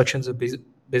in construction.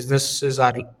 Businesses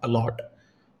are a lot.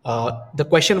 The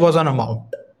question was on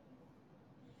amount.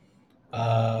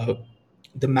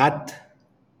 The math.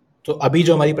 तो अभी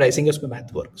जो हमारी pricing है उसमें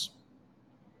math works.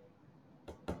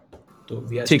 तो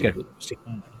we are ठीक है.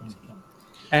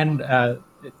 And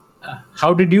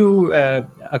How did you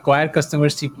acquire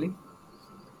customers cheaply?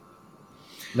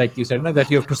 Like you said, no,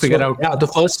 that you have to figure So out. yeah, the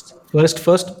first.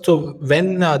 So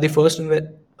when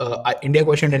India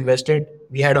Quotient invested,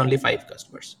 we had only 5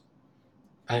 customers,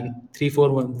 and 3 4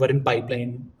 were in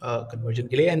pipeline conversion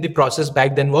के लिए. And the process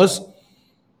back then was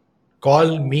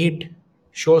call, meet,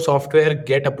 show software,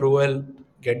 get approval,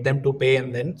 get them to pay,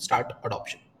 and then start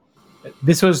adoption.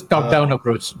 This was top-down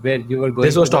approach where you were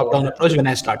This going was to the top down owner. approach when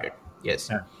I started. Yes.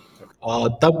 Yeah.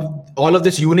 All of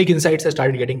this unique insights I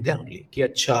started getting there only. कि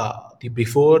अच्छा,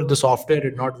 before the software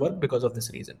did not work because of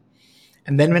this reason.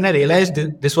 And then when I realized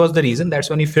this was the reason, that's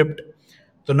when we flipped.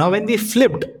 So now when we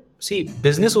flipped, see,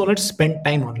 business owners spend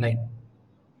time online.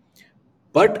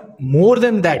 But more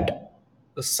than that,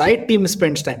 the site team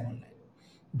spends time online.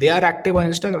 They are active on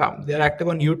Instagram, they are active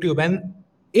on YouTube. And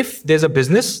if there's a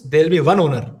business, there'll be one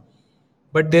owner,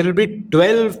 but there will be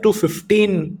 12 to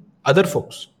 15 other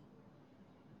folks,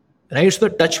 right? So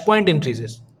the touch point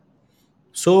increases.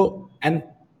 So and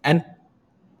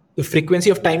the frequency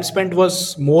of time spent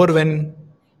was more when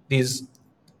these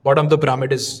bottom of the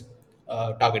pyramid is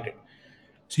targeted.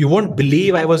 So you won't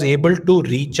believe I was able to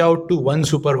reach out to one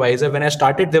supervisor. When I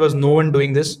started, there was no one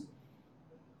doing this.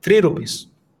 3 rupees,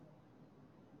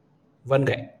 one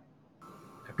guy.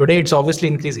 Today it's obviously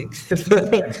increasing.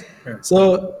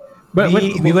 So But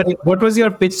we were what was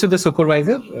your pitch to the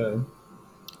supervisor?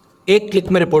 एक click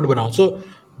में report बनाओ. So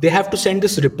they have to send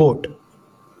this report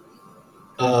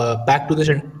back to the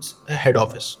head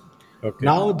office. Okay.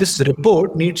 Now this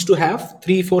report needs to have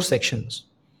 3 4 sections.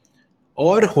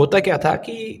 और होता क्या था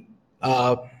कि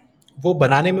वो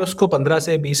बनाने में उसको 15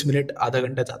 से 20 मिनट आधा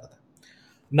घंटा जाता था.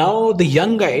 Now the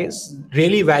young guys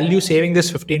really value saving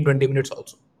this 15 20 minutes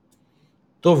also.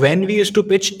 तो when we used to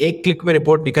pitch एक क्लिक में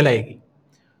रिपोर्ट निकल आएगी,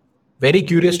 very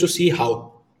curious to see how.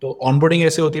 तो ऑनबोर्डिंग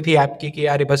ऐसे होती थी ऐप की कि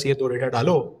यार बस ये 2 डेटा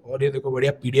डालो और ये देखो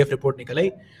बढ़िया पीडीएफ रिपोर्ट निकल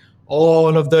आई.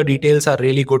 All of the details are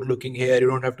really good looking here. You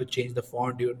don't have to change the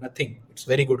font. You nothing. It's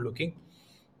very good looking,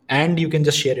 and you can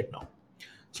just share it now.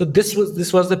 So this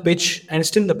was the pitch, and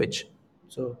still the pitch.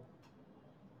 So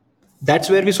that's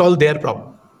where we solve their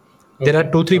problem. There are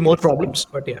 2 3 more problems,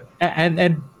 but yeah.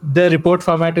 And the report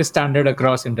format is standard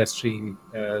across industry.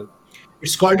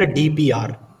 It's called a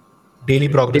DPR, daily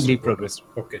progress. Daily progress.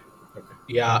 Okay.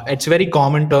 Yeah, it's a very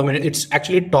common term, and it's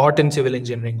actually taught in civil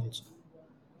engineering also.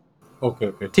 Okay.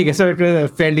 Okay. So it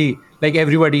was fairly like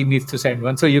everybody needs to send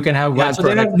one, so you can have one. So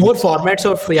there are more formats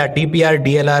of DPR,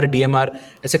 DLR, DMR.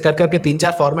 ऐसे कर करके 3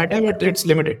 4 format है, but it's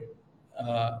limited.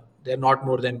 There are not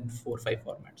more than 4 5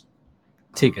 formats.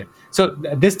 Okay. So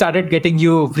this started getting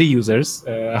you free users.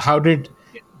 How did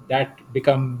that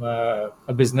become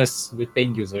a business with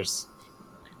paying users?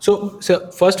 So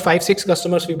first 5 6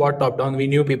 customers we bought top down. We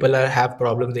knew people have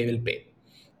problems, they will pay.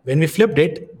 When we flipped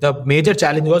it, the major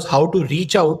challenge was how to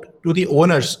reach out to the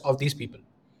owners of these people.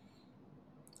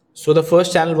 So the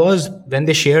first channel was when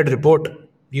they shared report,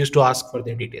 we used to ask for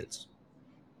their details.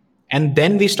 And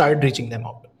then we started reaching them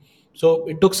out. So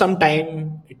it took some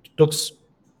time. It took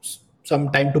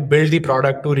some time to build the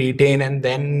product, to retain, and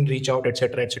then reach out,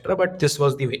 etc., etc. But this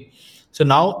was the way. So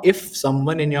now if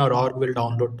someone in your org will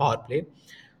download Powerplay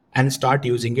and start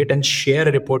using it and share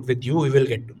a report with you, we will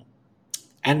get to know.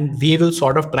 And we will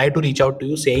sort of try to reach out to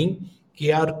you saying,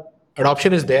 our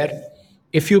adoption is there.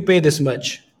 If you pay this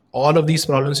much, all of these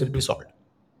problems will be solved.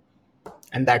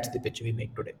 And that's the pitch we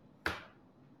make today.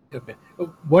 Okay.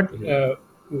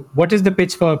 What is the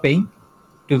pitch for paying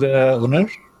to the owner?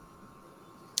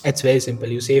 It's very simple.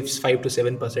 You save 5 to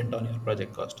 7% on your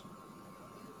project cost.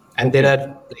 And there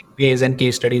are ways and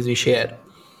case studies we share.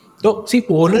 So see,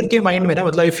 owner ke mind mein na,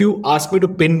 matlab, if you ask me to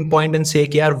pinpoint and say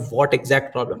what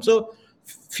exact problem, so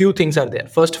few things are there.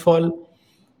 First of all,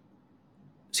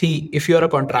 see, if you are a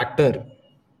contractor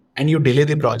and you delay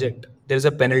the project, there is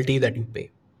a penalty that you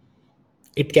pay.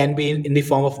 It can be in the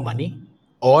form of money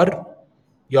or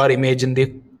your image in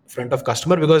the front of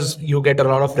customer, because you get a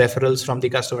lot of referrals from the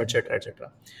customer, etc.,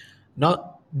 etc.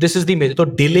 Now this is the major. So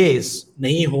delays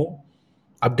नहीं हो.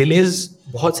 अब delays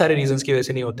बहुत सारे reasons की वजह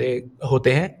से नहीं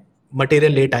होते हैं.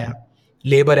 Material late आया,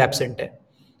 labor absent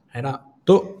है ना.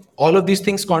 तो all of these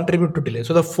things contribute to delay.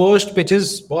 So the first pitch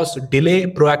is, boss, delay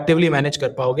proactively manage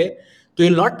कर पाओगे, तो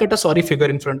you'll not get a sorry figure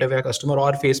in front of your customer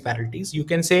or face penalties. You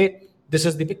can say, this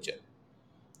is the picture.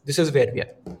 This is where we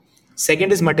are.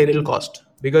 Second is material cost,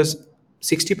 because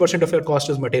 60% of your cost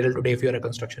is material today if you're a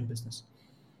construction business.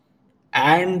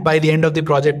 And by the end of the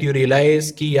project, you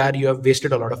realize that you have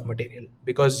wasted a lot of material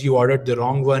because you ordered the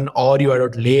wrong one, or you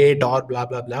ordered late, or blah,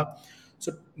 blah, blah.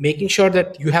 So making sure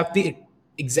that you have the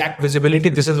exact visibility,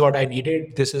 this is what I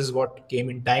needed, this is what came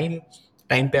in time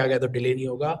pe aa gaya to delay nahi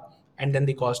hoga, and then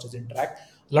the cost is in track.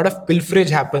 A lot of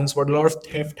pilferage happens, but a lot of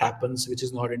theft happens, which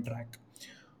is not in track.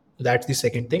 That's the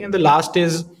second thing. And the last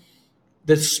is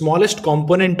the smallest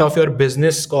component of your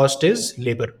business cost is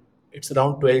labor. It's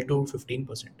around 12 to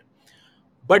 15%.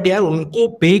 But यार उनको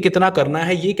पे कितना करना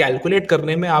है ये calculate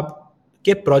करने में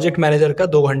आपके प्रोजेक्ट मैनेजर का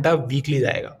 2 घंटा वीकली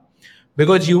जाएगा.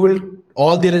 Because you will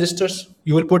all the registers,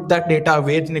 you will put that data,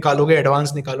 wage निकालोगे,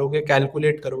 एडवांस निकालोगे,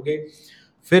 कैलकुलेट करोगे,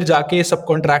 फिर जाके सब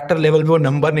कॉन्ट्रैक्टर लेवल पे वो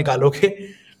नंबर निकालोगे.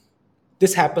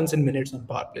 This happens in minutes on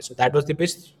power play. So that was the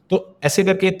pitch. तो ऐसे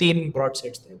करके 3 ब्रॉड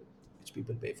सेट्स थे which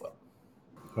people pay for.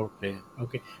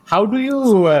 Okay. How do you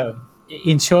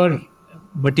ensure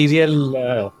material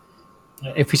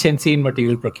efficiency in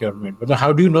material procurement? मतलब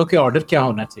how do you know कि order क्या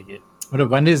होना चाहिए?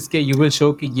 मतलब one is कि you will show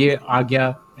कि ये आ गया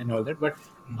and all that, but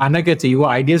आना क्या चाहिए? वो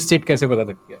ideal state कैसे पता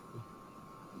लगती है?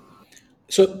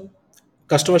 So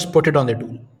customers put it on the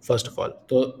tool first of all.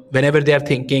 So whenever they are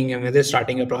thinking and when they're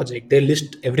starting a project, they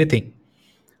list everything,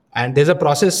 and there's a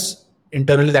process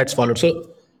internally that's followed. So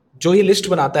जो ये list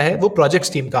बनाता है वो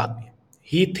projects team का आदमी है.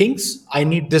 He thinks I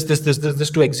need this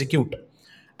to execute,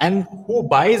 and who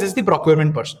buys is the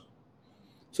procurement person.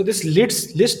 So this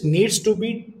list needs to be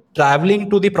traveling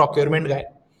to the procurement guy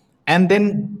and then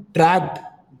tracked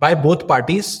by both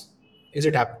parties. Is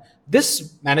it happening? This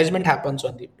management happens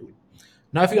on the tool.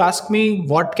 Now, if you ask me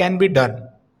what can be done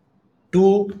to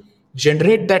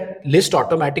generate that list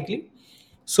automatically,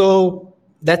 so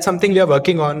that's something we are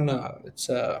working on. It's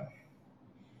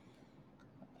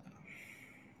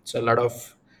a lot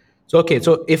of. So okay,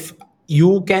 so if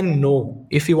you can know,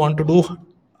 if you want to do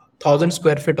 1,000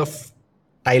 square feet of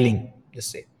tiling, let's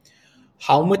say,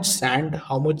 how much sand,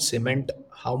 how much cement,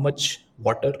 how much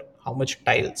water, how much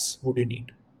tiles would you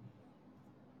need?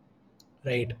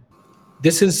 Right?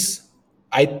 This is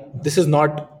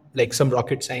not like some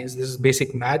rocket science. This is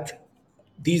basic math.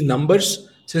 These numbers,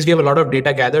 since we have a lot of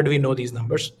data gathered, we know these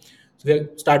numbers. So we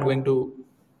start going to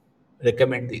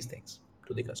recommend these things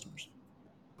to the customers.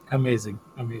 Amazing.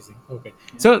 Okay.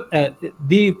 So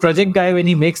the project guy, when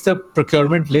he makes the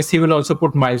procurement list, he will also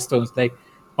put milestones like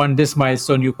on this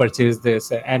milestone you purchase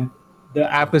this, and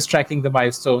the app is tracking the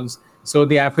milestones. So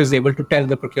the app is able to tell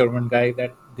the procurement guy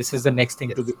that this is the next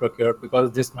thing to be procured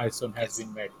because this milestone has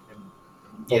been met.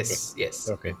 Yes.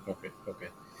 Okay.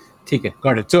 Okay.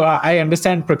 Got it. So I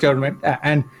understand procurement,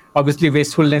 and obviously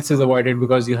wastefulness is avoided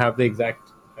because you have the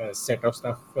exact set of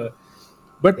stuff.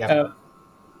 But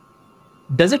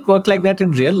does it work like that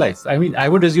in real life? I mean, I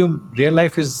would assume real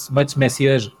life is much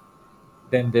messier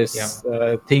than this.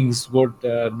 Things would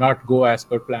not go as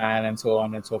per plan and so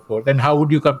on and so forth. And how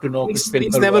would you come to know?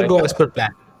 Things never go as per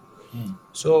plan.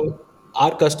 So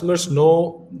our customers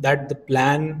know that the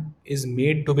plan is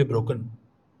made to be broken.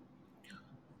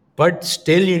 But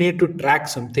still you need to track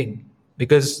something,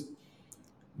 because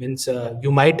means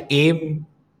you might aim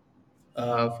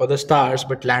for the stars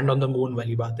but land on the moon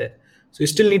wali baat hai. So you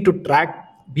still need to track,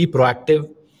 be proactive,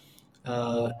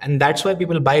 and that's why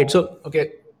people buy it. So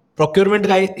okay, procurement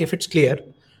guy, if it's clear,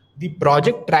 the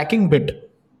project tracking bit,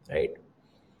 right?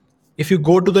 If you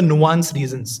go to the nuanced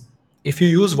reasons, if you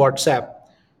use WhatsApp,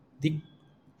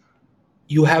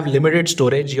 you have limited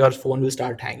storage, your phone will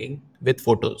start hanging with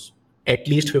photos. At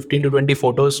least 15 to 20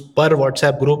 photos per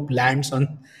WhatsApp group lands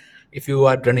on, if you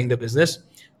are running the business.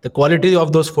 The quality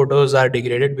of those photos are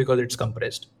degraded because it's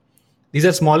compressed. These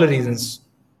are smaller reasons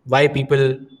why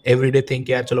people every day think,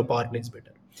 yeah, chalo Powerplay is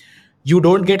better. You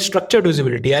don't get structured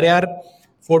visibility. अरे यार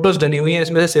photos डली हुई हैं,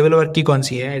 इसमें से civil work की कौन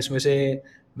सी है, इसमें से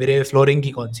मेरे फ्लोरिंग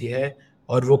की कौन सी है,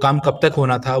 और वो काम कब तक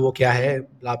होना था, वो क्या है,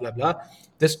 blah blah blah.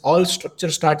 This all structure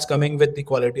starts coming with the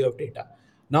quality of data.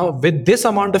 Now, with this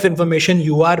amount of information,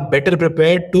 you are better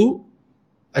prepared to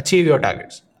achieve your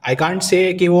targets. I can't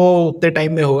say कि वो उतने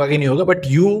टाइम में होगा कि नहीं होगा, but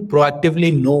you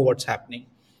proactively know what's happening,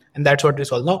 and that's what we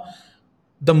solve. Now,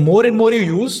 the more and more you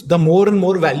use, the more and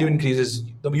more value increases.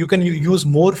 You can use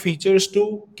more features to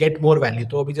get more value.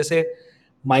 तो अभी जैसे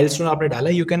milestone आपने डाला,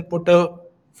 you can put a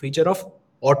feature of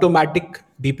automatic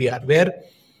DPR where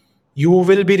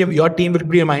your team will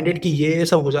be reminded कि ये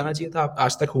सब हो जाना चाहिए था,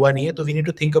 आज तक हुआ नहीं है, तो we need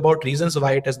to think about reasons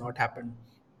why it has not happened,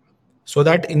 so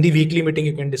that in the weekly meeting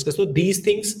you can discuss. So these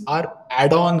things are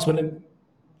add-ons.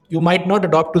 You might not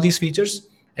adopt to these features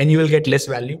and you will get less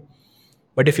value,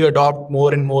 but if you adopt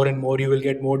more and more and more, you will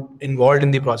get more involved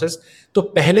in the process. तो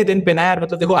पहले दिन पे ना यार,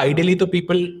 मतलब देखो, ideally तो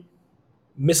people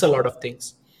miss a lot of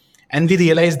things, and we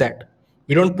realize that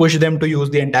we don't push them to use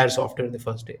the entire software the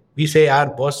first day. We say,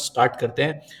 यार boss, start करते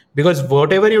हैं, because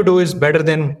whatever you do is better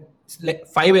than, like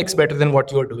 5x better than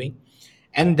what you are doing,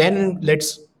 and then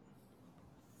let's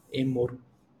aim more.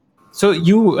 So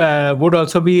you would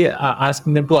also be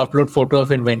asking them to upload photo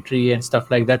of inventory and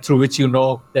stuff like that, through which you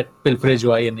know that pilferage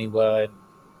हुआ या नहीं हुआ.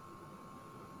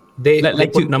 They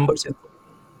Like put you, numbers in.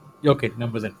 okay,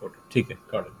 numbers and photo. ठीक है,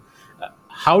 got it.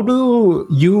 How do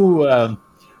you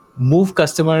move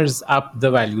customers up the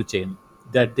value chain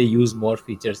that they use more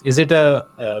features? Is it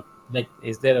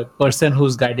is there a person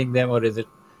who's guiding them, or is it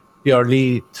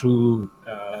purely through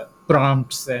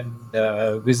prompts and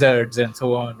wizards and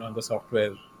so on the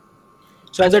software?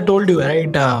 So as I told you,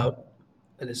 right,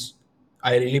 this,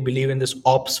 I really believe in this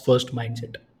ops first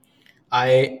mindset.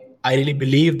 I really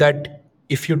believe that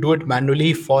if you do it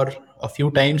manually for a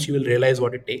few times, you will realize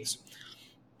what it takes.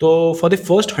 So for the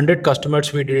first 100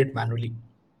 customers, we did it manually,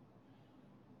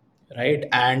 right?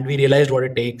 And we realized what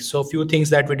it takes. So a few things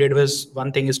that we did was,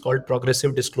 one thing is called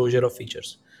progressive disclosure of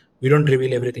features. We don't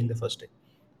reveal everything the first day.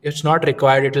 It's not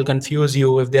required. It will confuse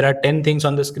you. If there are 10 things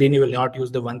on the screen, you will not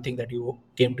use the one thing that you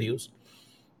came to use.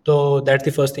 So that's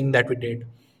the first thing that we did.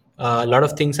 A lot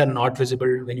of things are not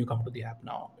visible when you come to the app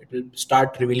now. It will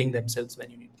start revealing themselves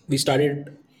when you need. We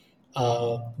started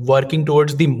working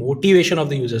towards the motivation of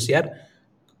the users. Yeah,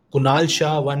 Kunal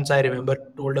Shah once I remember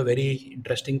told a very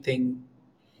interesting thing.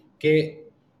 Okay,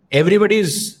 everybody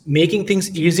is making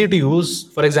things easy to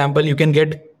use. For example, you can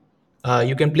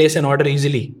place an order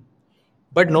easily,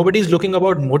 but nobody is looking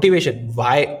about motivation.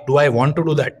 Why do I want to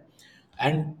do that?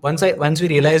 And once we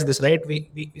realize this, right,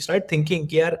 we start thinking,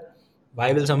 yaar,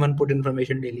 why will someone put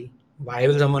information daily? Why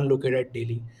will someone look at it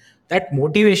daily? That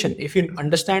motivation, if you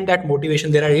understand that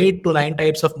motivation, there are 8 to 9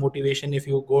 types of motivation if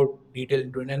you go detail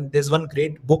into it. And there's one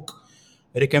great book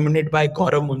recommended by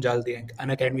Gaurav Munjal, the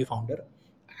Unacademy founder,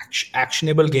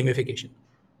 Actionable Gamification.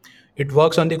 It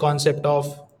works on the concept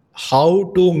of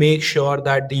how to make sure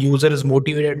that the user is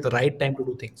motivated at the right time to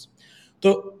do things.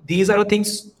 So these are the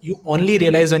things you only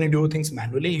realize when you do things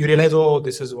manually. You realize, oh,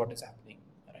 this is what is happening,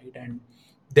 right? And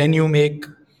then you make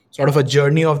sort of a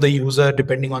journey of the user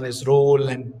depending on his role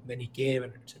and when he came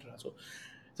and etc.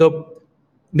 So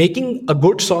making a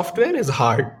good software is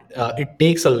hard. It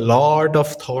takes a lot of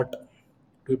thought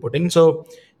to be put in. So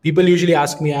people usually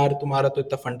ask me, यार तुम्हारा तो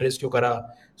इतना fund raise क्यों करा,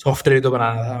 software ही तो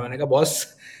बनाना था. मैंने कहा boss,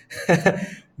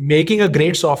 making a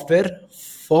great software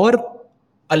for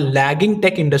a lagging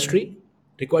tech industry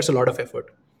requires a lot of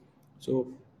effort. So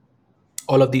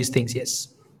all of these things, yes.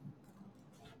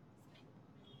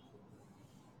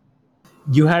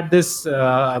 You had this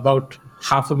about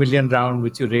 $500,000 round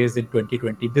which you raised in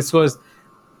 2020. This was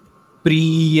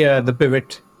pre the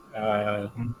pivot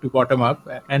to bottom up,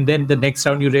 and then the next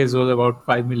round you raised was about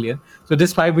 5 million. So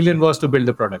this 5 million was to build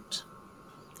the product.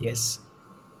 Yes.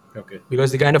 Okay.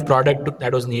 Because the kind of product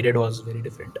that was needed was very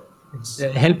different.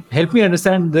 Help me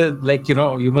understand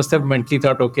you must have mentally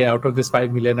thought, okay, out of this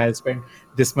 5 million I'll spend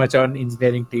this much on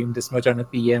engineering team, this much on a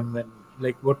PM, and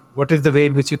like what is the way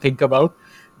in which you think about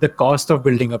the cost of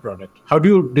building a product? How do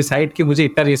you decide कि मुझे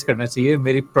इतना raise करना चाहिए,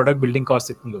 मेरी product building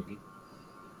cost इतनी होगी?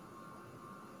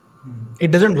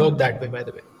 It doesn't work that way, by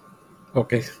the way.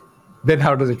 Okay. Then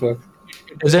how does it work?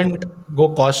 It doesn't go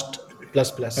cost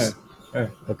plus.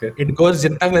 Okay. It goes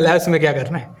जितना मिला है उसमें क्या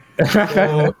करना है.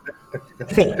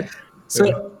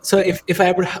 So if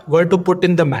I were to put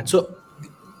in the math, so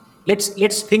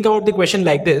let's think about the question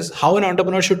like this: how an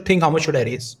entrepreneur should think, how much should I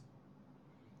raise?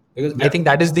 Because I think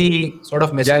that is the sort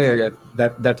of message. Yeah.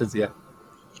 That is.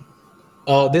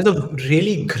 There's a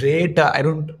really great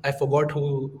I forgot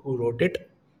who wrote it,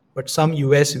 but some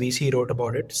US VC wrote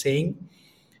about it, saying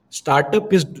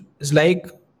startup is like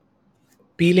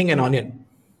peeling an onion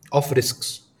of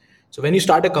risks. So when you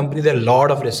start a company, there are a lot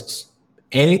of risks.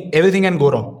 Everything can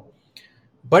go wrong.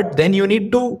 But then you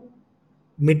need to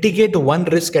mitigate one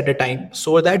risk at a time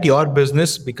so that your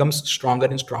business becomes stronger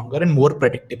and stronger and more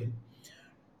predictable.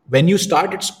 When you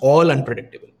start, it's all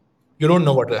unpredictable. You don't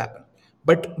know what will happen.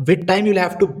 But with time, you'll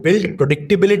have to build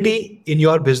predictability in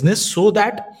your business so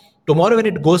that tomorrow when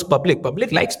it goes public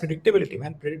likes predictability,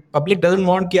 man. Public doesn't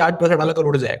want कि 8% वाला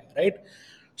करोड़ जाएगा, right?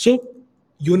 So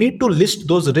you need to list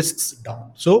those risks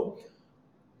down. So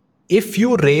if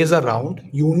you raise a round,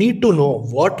 you need to know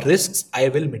what risks I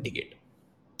will mitigate.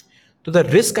 So the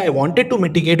risk I wanted to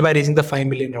mitigate by raising the 5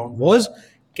 million round was,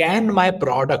 can my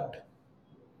product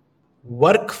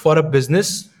work for a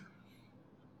business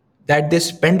that they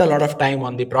spend a lot of time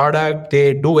on the product,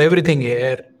 they do everything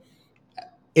here?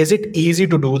 Is it easy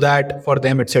to do that for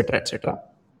them, etc., etc.?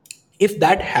 If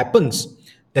that happens,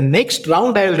 the next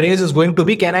round I will raise is going to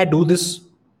be, can I do this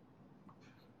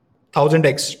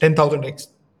 1000x, 10,000x?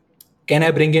 Can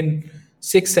I bring in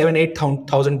 6, 7,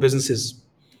 8,000 businesses?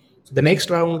 So the next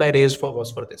round I raised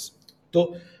was for this.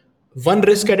 So one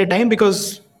risk at a time,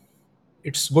 because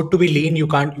it's good to be lean. You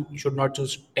should not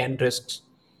choose 10 risks.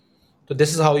 So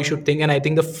this is how you should think. And I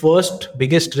think the first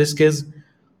biggest risk is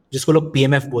जिसको लोग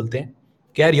PMF बोलते हैं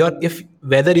कि यार if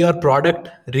whether your product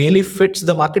really fits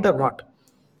the market or not.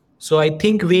 So I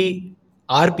think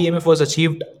our PMF was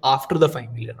achieved after the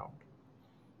 5 million round.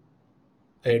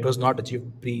 It was not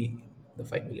achieved pre the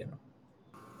 5 million round.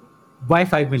 Why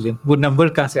 5 million? वो number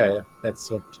कहाँ से आया?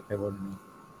 That's what I want to know.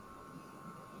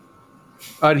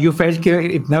 और you felt कि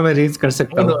इतना मैं raise कर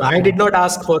सकता हूँ? No, I did not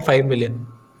ask for 5 million.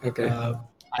 Okay.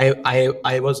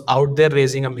 I was out there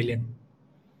raising $1 million.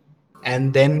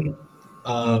 And then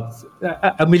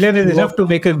 $1 million is enough to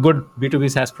make a good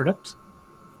B2B SaaS product?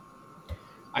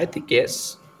 I think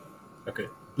yes. Okay.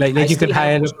 Like you can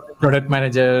hire a product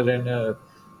manager and a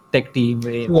tech team.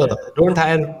 No, don't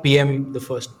hire PM the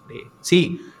first day.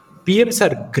 See, PMs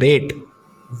are great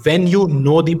when you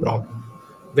know the problem.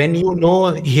 When you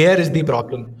know here is the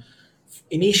problem.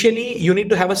 Initially, you need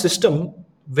to have a system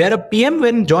where a PM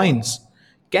when joins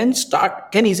can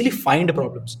easily find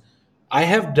problems. I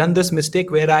have done this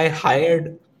mistake where I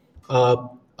hired a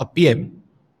PM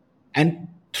and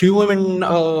threw him in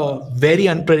a very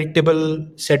unpredictable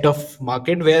set of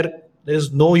market where there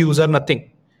is no user, nothing.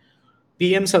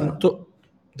 PMs are so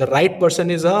the right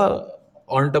person is a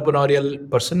entrepreneurial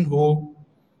person who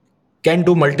can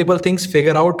do multiple things,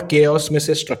 figure out chaos में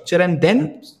से structure and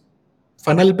then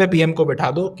funnel पे PM को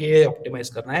बैठा दो कि optimize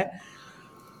करना है.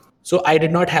 So I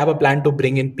did not have a plan to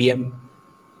bring in PM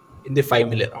in the 5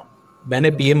 million round.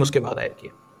 मैंने PM उसके बाद hire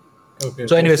किया. Okay.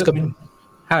 So anyways, coming.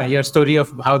 Your story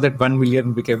of how that 1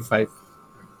 million became 5.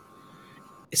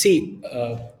 See,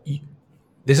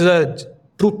 this is a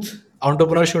truth.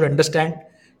 Entrepreneurs should understand.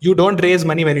 You don't raise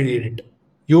money when you need it.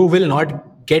 You will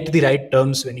not get the right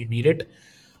terms when you need it.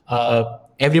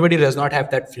 Everybody does not have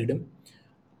that freedom.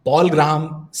 Paul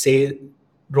Graham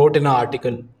wrote in an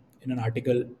article,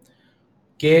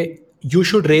 that you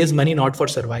should raise money not for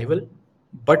survival,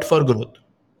 but for growth.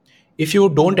 If you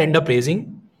don't end up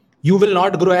raising, you will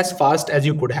not grow as fast as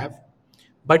you could have,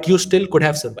 but you still could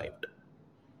have survived.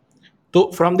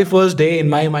 So from the first day, in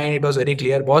my mind, it was very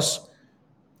clear, boss,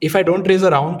 if I don't raise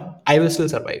a round, I will still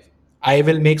survive. I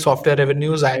will make software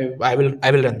revenues. I will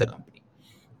run the company.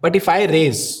 But if I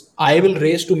will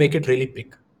raise to make it really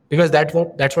big, because that's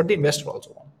what the investor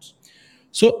also wants.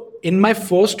 So in my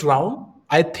first round,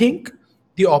 I think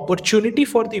the opportunity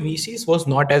for the VCs was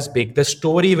not as big. The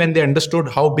story, when they understood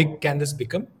how big can this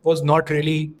become, was not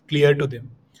really clear to them.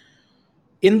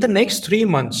 In the next 3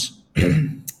 months,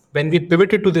 when we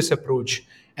pivoted to this approach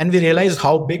and we realized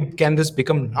how big can this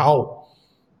become now,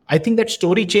 I think that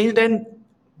story changed and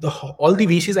all the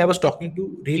VCs I was talking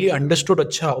to really understood,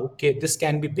 okay, this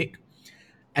can be big.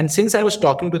 And since I was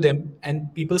talking to them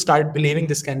and people started believing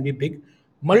this can be big,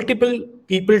 multiple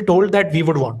people told that we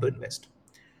would want to invest.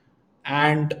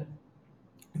 And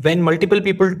when multiple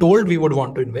people told we would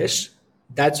want to invest,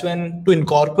 that's when to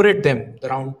incorporate them, the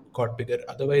round got bigger.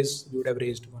 Otherwise, we would have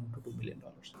raised $1 to $2 million.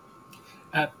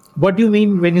 What do you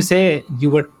mean when you say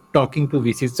you were talking to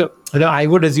VCs? So I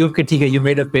would assume that you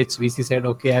made a pitch. VC said,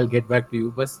 "Okay, I'll get back to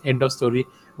you." But end of story.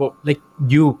 Well, like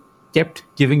you kept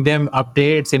giving them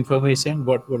updates, information.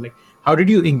 How did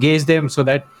you engage them so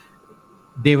that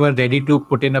they were ready to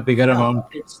put in a bigger amount?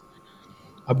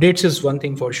 Updates is one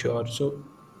thing for sure. So,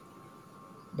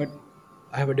 but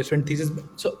I have a different thesis.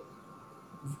 So,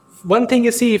 one thing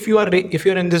is, see, if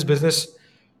you're in this business,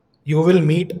 you will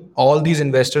meet all these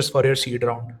investors for your seed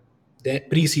round, then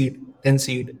pre-seed, then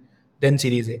seed, then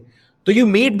Series A. So you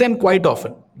meet them quite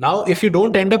often. Now, if you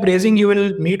don't end up raising, you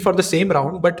will meet for the same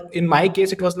round. But in my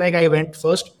case, it was like I went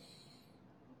first.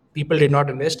 People did not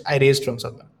invest. I raised from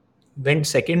someone. Went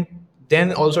second.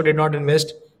 Then also did not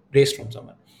invest. Raised from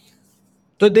someone.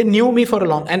 So they knew me for a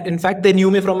long, and in fact, they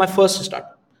knew me from my first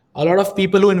startup. A lot of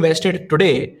people who invested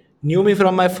today knew me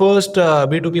from my first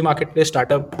B2B marketplace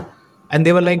startup, and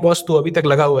they were like, "Boss, tu abhi tak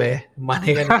laga hua hai,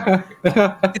 manega nahi."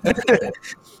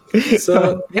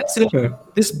 So yes,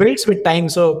 this builds with time.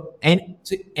 So and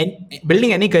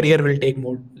building any career will take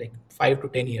more like 5 to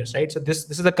 10 years, right? So this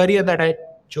is a career that I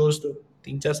chose to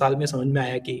 3-4 साल में समझ में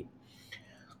आया कि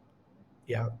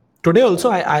yeah. Today also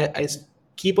I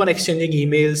keep on exchanging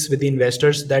emails with the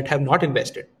investors that have not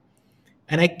invested.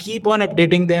 And I keep on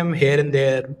updating them here and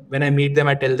there. When I meet them,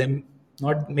 I tell them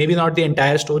maybe not the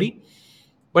entire story,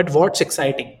 but what's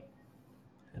exciting.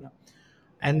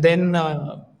 And then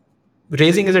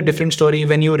raising is a different story.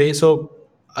 When you raise, so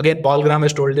again, Paul Graham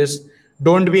has told this,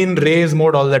 don't be in raise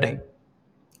mode all the time.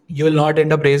 You will not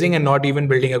end up raising and not even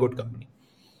building a good company.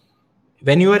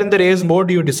 When you are in the raise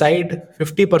mode, you decide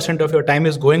 50% of your time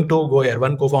is going to go here.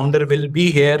 One co-founder will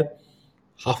be here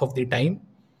half of the time.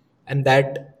 and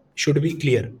that should be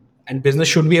clear. And business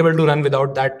should be able to run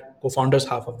without that co-founders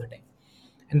half of the time.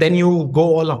 And then you go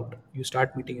all out. You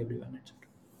start meeting everyone, etc.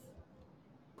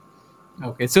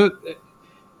 Okay, so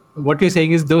what you're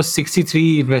saying is those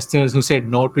 63 investors who said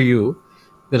no to you,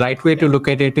 the right way to Yeah. look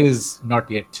at it is not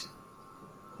yet.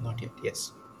 Not yet.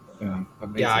 Yes.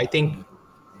 Amazing. Yeah, I think.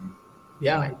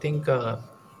 Yeah, I think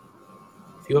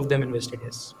few of them invested.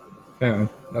 Yes.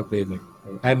 Amazing.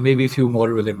 And maybe a few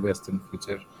more will invest in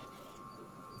future.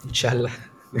 Inshallah.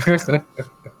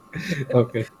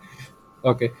 Okay.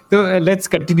 Okay. So let's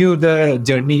continue the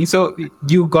journey. So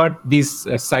you got these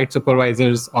site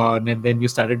supervisors on, and then you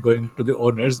started going to the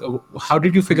owners. How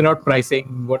did you figure out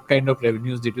pricing? What kind of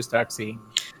revenues did you start seeing?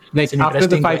 It's Like an after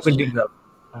the interesting 5 million question. drop.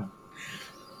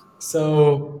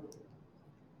 So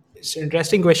it's an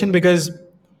interesting question because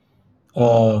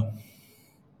uh,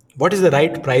 what is the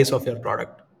right price of your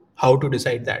product? How to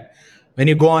decide that? When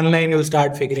you go online, you'll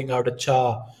start figuring out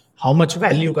how much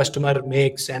value customer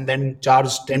makes and then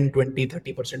charge 10, 20,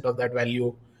 30% of that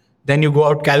value. Then you go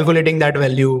out calculating that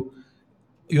value.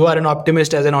 You are an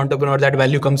optimist as an entrepreneur, that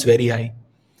value comes very high.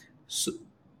 So,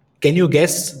 can you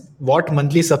guess what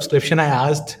monthly subscription I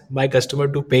asked my customer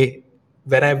to pay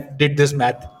when I did this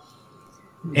math?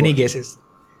 Any What? guesses?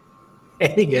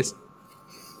 Any guess?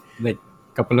 Like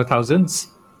couple of thousands?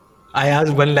 I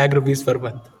asked 1 lakh rupees per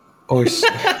month. Oh,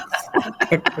 shit.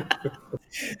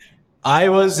 I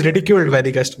was ridiculed by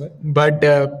the customer, but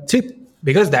see,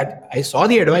 because that I saw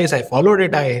the advice, I followed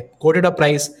it, I quoted a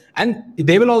price, and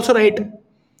they will also write,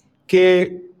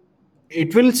 "Okay,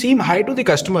 it will seem high to the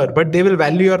customer, but they will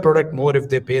value your product more if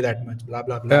they pay that much." Blah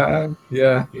blah blah.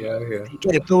 Yeah.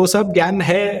 ठीक है, तो वो सब ज्ञान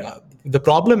है. The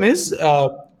problem is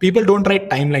people don't write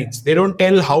timelines. They don't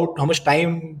tell how much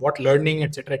time, what learning,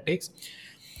 etc. it takes.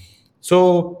 So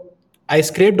I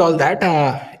scraped all that.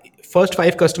 First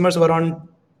 5 customers were on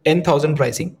 10,000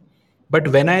 pricing. But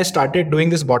when I started doing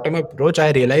this bottom up approach,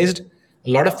 I realized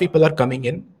a lot of people are coming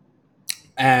in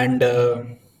and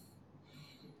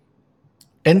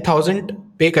 10,000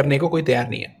 पे करने को कोई तैयार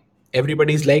नहीं है.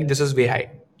 Everybody is like, this is way high.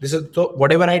 This is so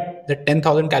whatever the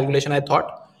 10,000 calculation I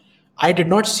thought, I did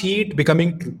not see it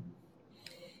becoming true.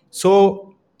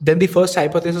 So then the first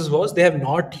hypothesis was they have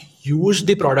not used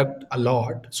the product a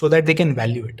lot so that they can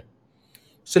value it.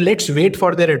 So let's wait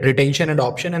for their retention and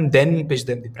adoption and then pitch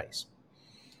them the price.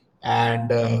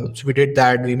 And so we did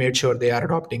that. We made sure they are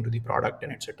adopting to the product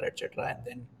and etc. etc. And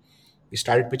then we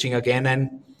started pitching again.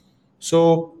 And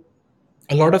so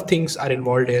a lot of things are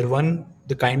involved here. One,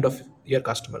 the kind of your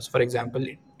customers. For example,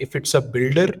 if it's a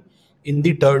builder in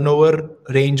the turnover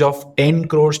range of 10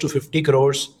 crores to 50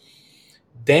 crores,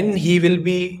 then he will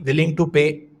be willing to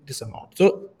pay this amount.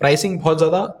 So pricing बहुत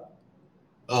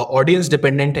ज़्यादा audience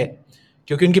dependent है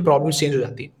क्योंकि उनकी problems change हो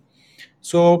जाती है.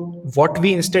 So what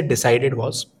we instead decided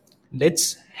was,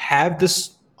 let's have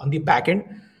this on the back end.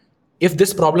 If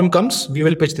this problem comes, we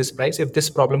will pitch this price. If this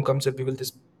problem comes, we will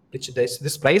pitch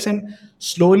this price. And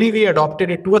slowly we adopted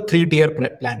it to a 3-tier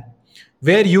plan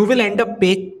where you will end up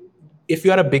paying. If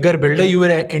you are a bigger builder, you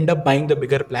will end up buying the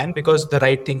bigger plan because the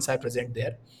right things are present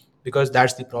there, because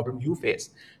that's the problem you face.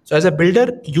 So as a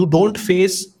builder, you don't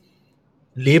face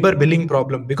labor billing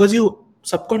problem because you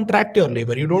subcontract your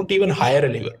labor. You don't even hire a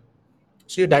labor.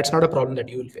 So that's not a problem that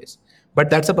you will face. But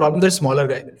that's a problem that smaller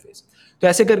guy will face. So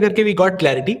ऐसे कर करके we got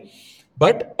clarity.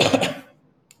 But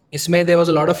इसमें there was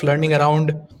a lot of learning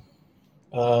around.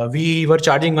 We were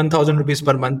charging 1,000 rupees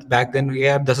per month back then.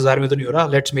 Yeah, 10,000 में तो नहीं हो रहा.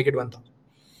 Let's make it 1,000.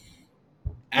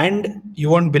 And you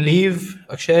won't believe,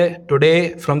 Akshay,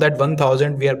 today from that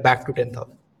 1,000 we are back to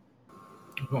 10,000.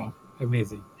 Wow,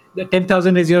 amazing. The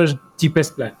 10,000 is your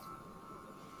cheapest plan.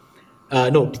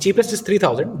 No, the cheapest is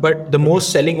 3,000, but the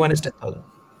most selling one is 10,000.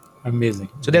 Amazing.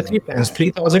 So there are 3 plans: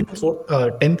 3,000,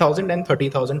 10,000, and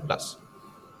 30,000 plus.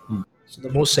 So the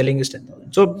most selling is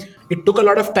 10,000. So it took a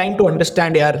lot of time to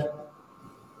understand, यार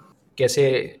कैसे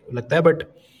लगता है, but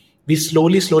we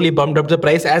slowly bumped up the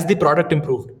price as the product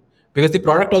improved, because the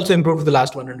product also improved for the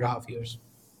last 1.5 years.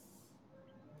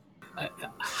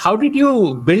 How did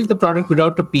you build the product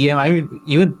without a PM? I mean,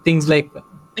 even things like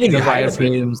We the hired a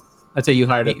PM. wireframes. Let's say you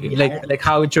hired a We PM. hired- Like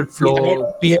how it should We flow. hired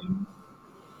a PM.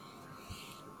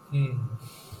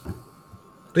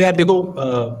 तो यार देखो,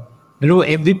 No,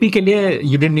 MVP के लिए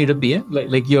you didn't need a PM.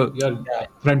 Like your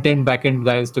front end, back end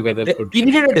guys together could. we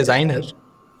needed a designer.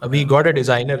 We got a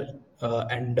designer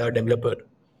and a developer,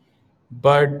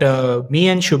 but me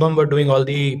and Shubham were doing all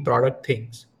the product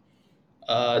things.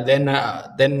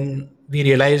 Then we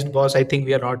realized, boss, I think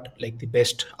we are not like the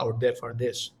best out there for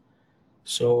this.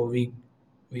 So we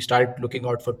started looking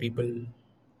out for people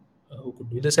who could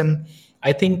do this. And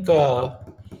I think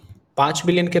 5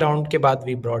 million के round के बाद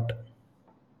we brought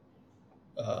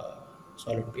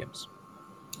solid PMs.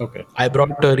 Okay. I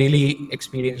brought really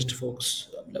experienced folks,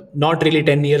 not really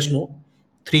 10 years, no,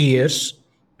 3 years,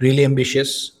 really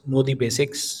ambitious, know the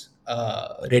basics,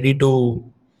 ready to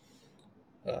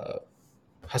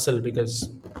hustle because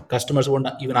customers won't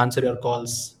even answer your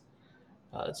calls.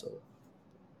 So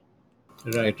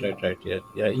Right.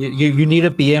 Yeah. You need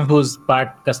a PM who's part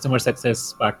customer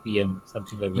success, part PM,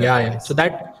 something like that. yeah. So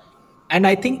that, and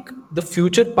I think the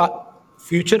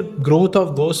future growth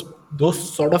of those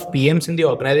sort of PMs in the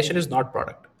organization is not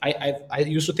product. I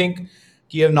used to think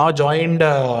you have now joined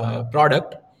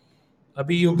product.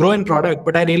 Abhi you grow in product,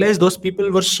 but I realized those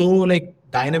people were so like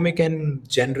dynamic and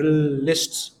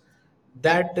generalists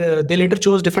that they later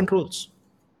chose different roles.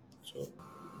 So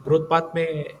growth path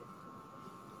mein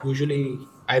usually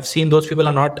I've seen those people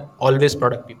are not always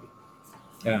product people.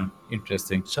 Yeah.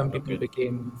 Interesting. Some people Okay.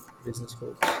 became business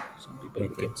folks, some people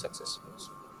Okay. became success folks.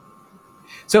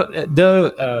 So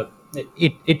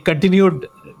it continued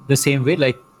the same way,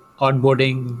 like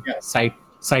onboarding Yeah.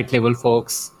 site level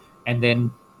folks, and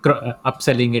then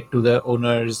upselling it to the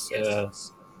owners. Yes.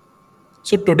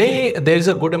 So today there is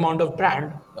a good amount of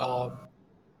brand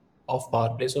of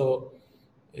Powerplay. So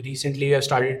recently we have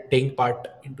started taking part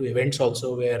into events also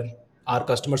where our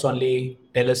customers only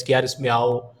tell us कि यार इसमें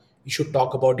आओ, you should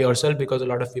talk about yourself because a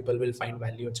lot of people will find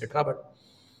value etc. But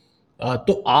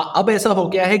तो अब ऐसा हो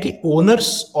गया है कि ओनर्स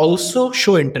ऑल्सो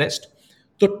शो इंटरेस्ट,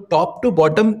 तो top to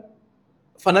bottom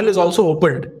funnel is also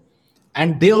opened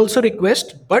and they also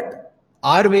request, but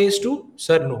our way is to,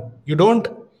 sir, no, you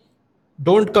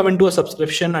don't come into a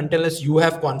subscription until you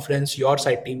have confidence your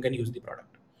site team can use the product.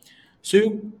 So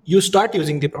you start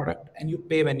using the product and you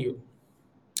pay when you,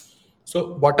 so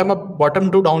bottom up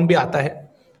bottom to down भी आता है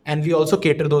and we also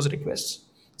cater those requests.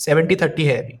 70-30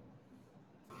 है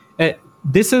अभी.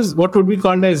 This is what would be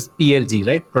called as PLG,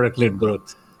 right? Product led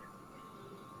growth.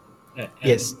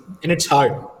 Yes, and it's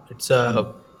hard. It's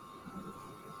a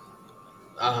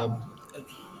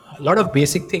lot of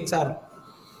basic things are.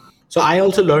 So I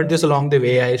also learned this along the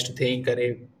way. I used to think,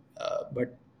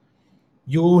 but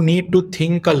you need to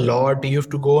think a lot. You have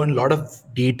to go in a lot of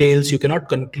details. You cannot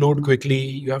conclude quickly.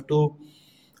 You have to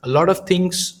a lot of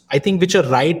things. I think which a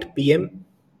right PM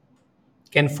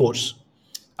can force.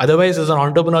 Otherwise, as an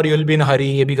entrepreneur, you will be in a hurry.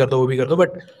 ये भी कर दो, वो भी कर दो.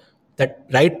 But that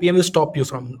right PM will stop you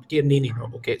from. No.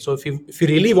 Okay. So if you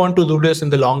really want to do this in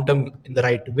the long term in the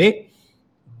right way,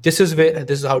 this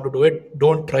is how to do it.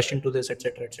 Don't rush into this,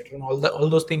 etc., etc. And all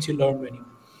those things you learn when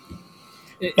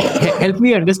you. Help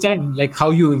me understand like how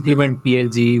you implement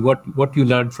PLG. What you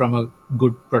learned from a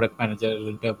good product manager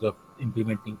in terms of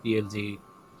implementing PLG.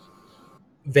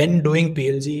 When doing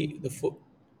PLG, the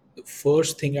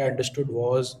first thing I understood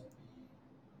was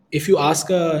if you ask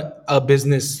a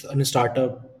business and a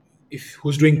startup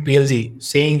who's doing PLG,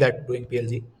 saying that doing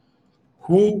PLG,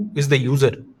 who is the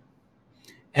user?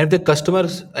 And if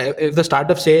the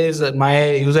startup says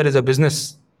my user is a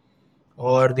business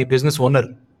or the business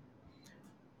owner,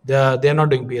 they're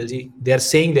not doing PLG. They're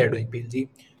saying they're doing PLG.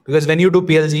 Because when you do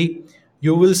PLG,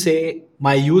 you will say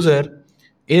my user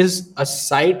is a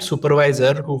site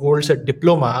supervisor who holds a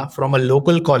diploma from a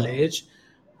local college,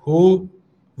 who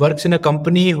works in a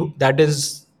company that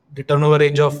is the turnover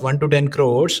range of 1 to 10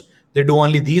 crores. They do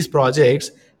only these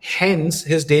projects. Hence,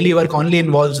 his daily work only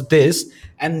involves this.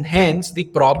 And hence, the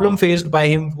problem faced by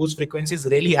him, whose frequency is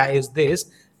really high, is this.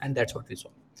 And that's what we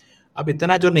solve. अब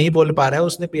इतना जो नहीं बोल पा रहा है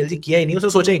उसने PLG किया ही नहीं, उसने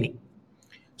सोचा ही नहीं.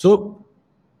 सो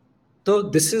तो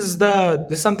this is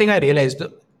something I realised,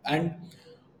 and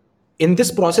in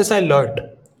this process I learned,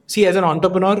 C as an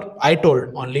entrepreneur I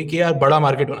told only कि यार बड़ा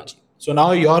मार्केट होना चाहिए. So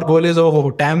now your goal is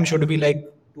time should be like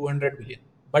 200 billion.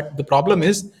 But the problem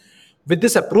is with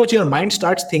this approach your mind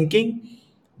starts thinking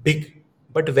big,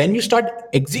 but when you start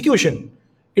execution,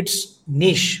 it's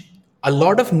niche. A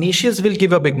lot of niches will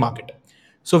give a big market.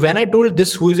 So when I told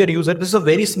this, who is your user, this is a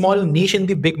very small niche in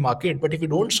the big market, but if you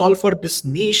don't solve for this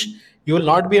niche, you will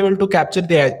not be able to capture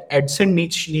the adjacent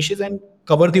niches and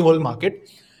cover the whole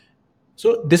market.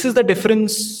 So this is the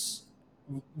difference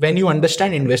when you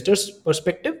understand investors'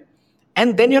 perspective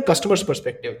and then your customer's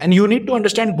perspective, and you need to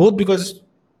understand both because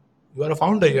you are a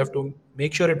founder, you have to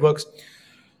make sure it works.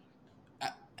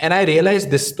 And I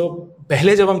realized this, तो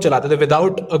पहले जब हम चलाते थे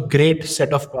without a great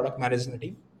set of product management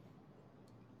team,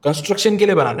 construction के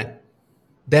लिए बनाना है,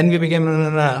 then we became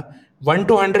 1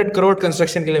 to 100 crore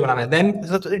construction के लिए बनाना है, then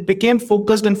it became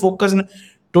focused and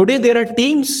today there are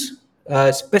teams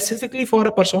specifically for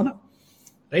a persona,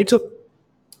 right? So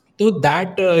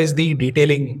that is the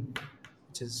detailing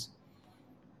which is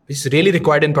really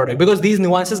required in product, because these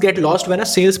nuances get lost when a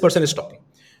salesperson is talking.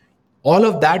 All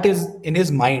of that is in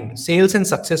his mind. Sales and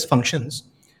success functions,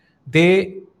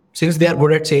 they, since they are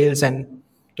good at sales, and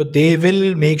तो they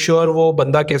will make sure वो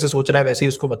बंदा कैसे सोच रहा है वैसे ही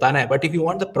उसको बताना है. But if you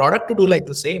want the product to do like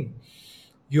the same,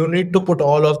 you need to put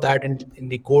all of that in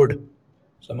the code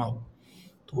somehow.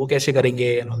 तो वो कैसे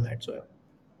करेंगे and all that.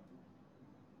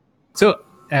 So,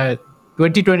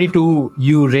 2022,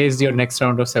 you raised your next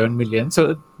round of 7 million.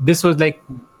 So this was like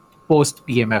post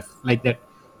PMF, like that.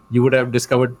 You would have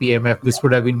discovered PMF. This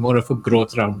would have been more of a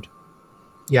growth round.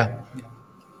 Yeah.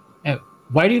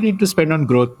 Why do you need to spend on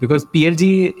growth? Because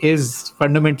PLG is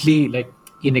fundamentally like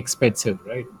inexpensive,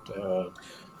 right?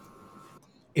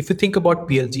 If you think about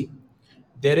PLG,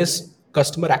 there is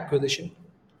customer acquisition,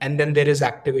 and then there is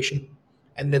activation,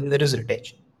 and then there is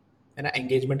retention, and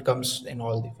engagement comes in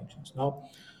all the functions. Now,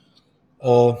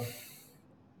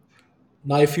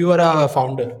 if you are a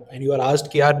founder and you are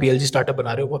asked कि यार PLG startup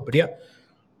बना रहे हो बहुत बढ़िया,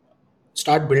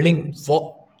 start building,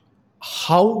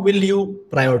 how will you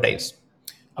prioritize?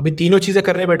 अभी तीनों चीजें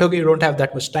करने बैठोगे, you don't have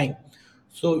that much time.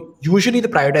 So usually the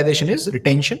prioritization is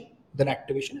retention, then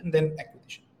activation, and then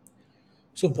acquisition.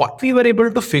 So what we were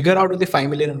able to figure out with the 5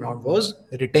 million round was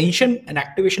retention and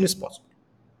activation is possible.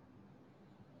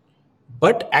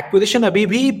 But acquisition अभी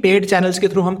भी paid channels के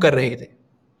through हम कर रहे थे.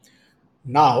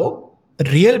 Now,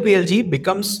 real PLG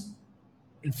becomes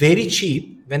very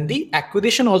cheap when the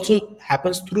acquisition also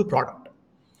happens through product.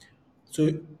 So,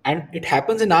 and it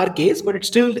happens in our case, but it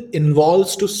still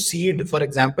involves to seed. For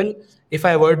example, if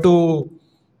I were to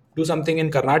do something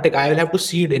in Karnataka, I will have to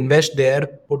seed, invest there,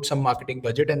 put some marketing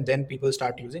budget, and then people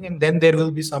start using, and then there will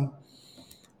be some.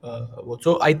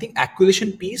 So I think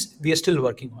acquisition piece we are still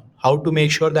working on. How to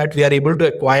make sure that we are able to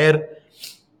acquire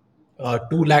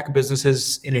 2 lakh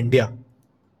businesses in India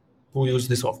who use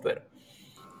the software.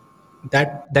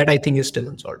 That I think is still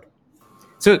unsolved.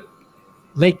 So,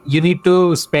 like, you need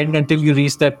to spend until you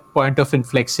reach that point of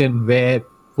inflection where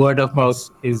word of mouth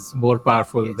is more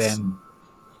powerful than.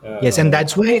 Yes, and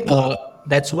that's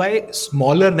why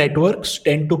smaller networks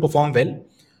tend to perform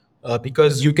well,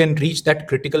 because you can reach that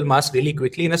critical mass really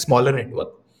quickly in a smaller network.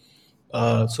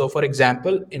 So, for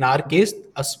example, in our case,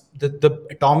 the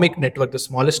atomic network, the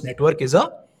smallest network is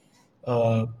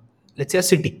let's say a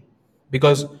city,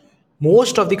 because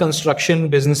most of the construction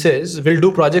businesses will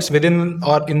do projects within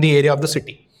or in the area of the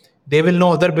city. They will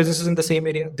know other businesses in the same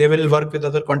area. They will work with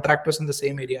other contractors in the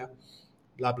same area,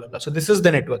 blah, blah, blah. So this is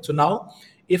the network. So now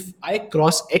if I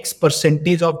cross X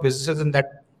percentage of businesses in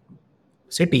that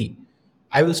city,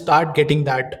 I will start getting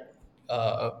that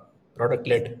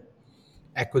product-led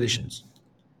acquisitions.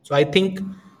 So I think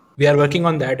we are working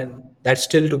on that, and that's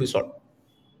still to be solved.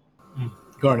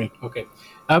 Got it. Okay.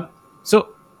 So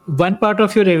one part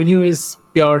of your revenue is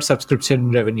pure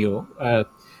subscription revenue.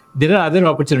 There are other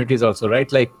opportunities also,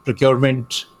 right? Like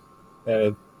procurement.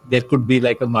 There could be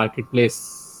like a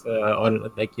marketplace, or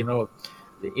like,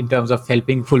 in terms of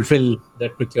helping fulfill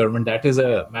that procurement. That is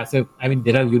a massive. I mean,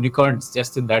 there are unicorns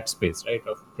just in that space, right?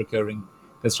 Of procuring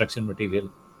construction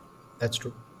material. That's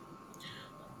true.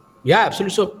 Yeah,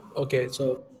 absolutely. So, okay.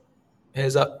 So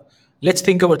let's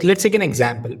take an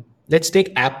example. Let's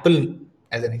take Apple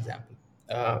as an example.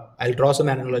 I'll draw some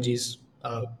analogies.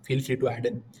 Feel free to add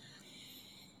in.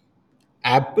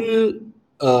 Apple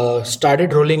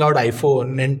started rolling out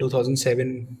iPhone in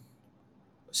 2007,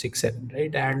 6, 7,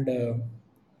 right? And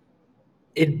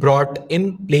it brought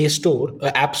in Play Store,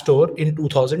 App Store in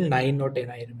 2009 or 10,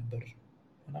 I remember.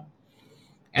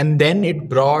 And then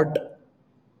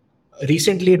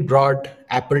recently it brought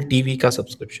Apple TV ka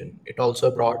subscription. It also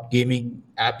brought gaming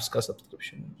apps ka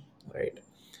subscription, right?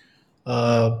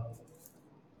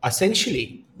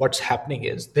 Essentially, what's happening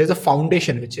is there's a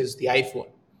foundation, which is the iPhone,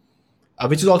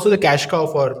 which is also the cash cow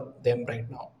for them right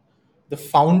now. The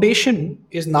foundation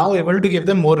is now able to give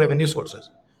them more revenue sources.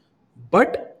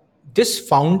 But this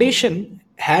foundation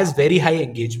has very high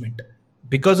engagement.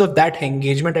 Because of that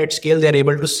engagement at scale, they're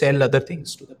able to sell other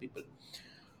things to the people.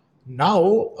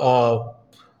 Now,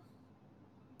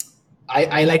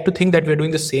 I like to think that we're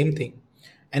doing the same thing,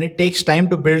 and it takes time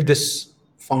to build this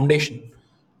foundation.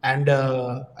 And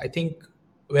I think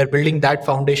we're building that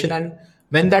foundation, and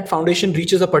when that foundation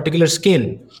reaches a particular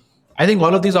scale, I think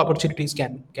all of these opportunities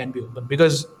can be open,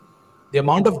 because the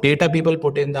amount of data people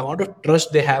put in, the amount of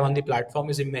trust they have on the platform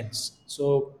is immense.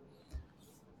 So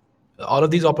all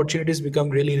of these opportunities become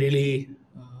really, really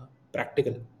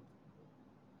practical.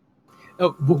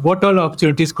 What all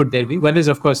opportunities could there be? One is,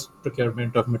 of course,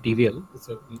 procurement of material.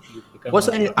 So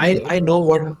I know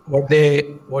what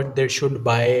they should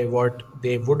buy, what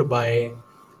they would buy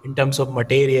in terms of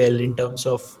material, in terms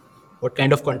of what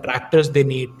kind of contractors they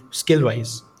need skill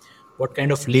wise, what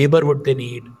kind of labor would they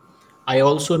need. I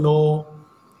also know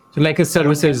So like a what kind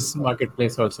services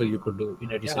marketplace also you could do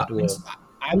in addition yeah, to a. means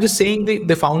I'm just saying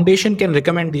the foundation can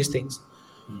recommend these things.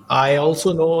 I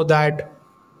also know that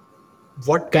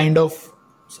what kind of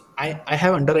I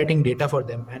have underwriting data for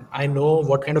them and I know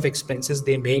what kind of expenses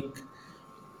they make.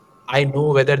 I know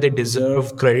whether they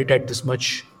deserve credit at this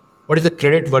much. What is the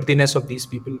credit worthiness of these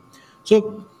people?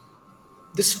 So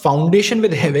this foundation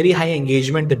with very high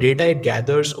engagement, the data it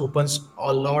gathers opens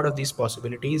a lot of these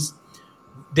possibilities.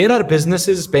 There are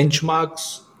businesses,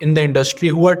 benchmarks in the industry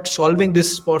who are solving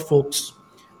this for folks.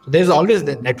 So there's always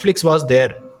the Netflix was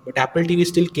there, but Apple TV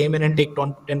still came in and take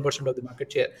 10% of the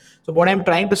market share. So what I'm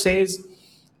trying to say is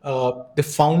the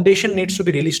foundation needs to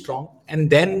be really strong, and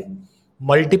then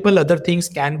multiple other things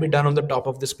can be done on the top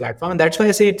of this platform. And that's why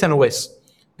I say it's an OS,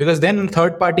 because then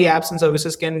third party apps and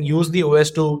services can use the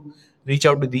OS to reach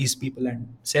out to these people and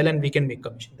sell, and we can make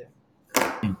commission there.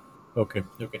 Okay.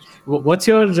 Okay. What's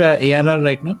your ARR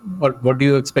right now? Or what do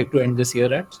you expect to end this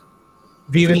year at?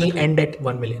 We will end at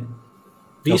 1 million.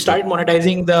 We Okay. started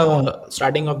monetizing the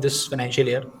starting of this financial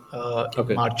year in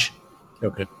Okay. March.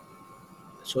 Okay.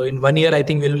 So in 1 year, I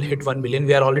think we'll hit 1 million.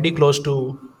 We are already close to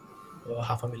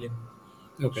half a million.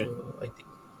 Okay. So I think,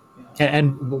 yeah.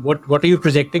 And what are you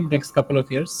projecting next couple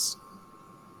of years?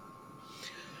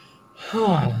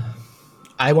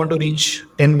 I want to reach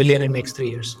 10 million in next 3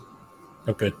 years.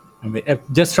 Okay. I mean,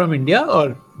 just from India,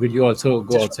 or will you also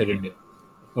go Just from outside India.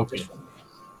 India? Okay. Just from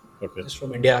India. Okay. Just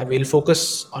from India. We'll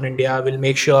focus on India. We'll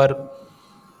make sure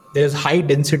there's high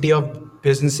density of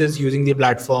businesses using the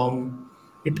platform.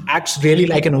 It acts really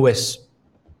like an OS.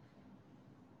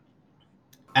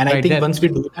 And I Right. think once we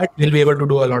do that, we'll be able to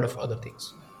do a lot of other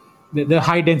things. The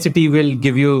high density will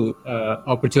give you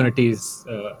opportunities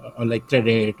or like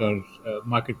credit or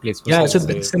marketplace for Yeah, so this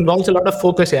services. involves a lot of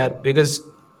focus here because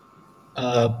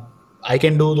uh, I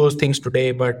can do those things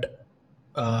today, but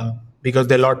because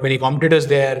there are a lot many competitors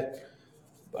there.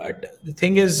 But the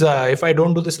thing is, if I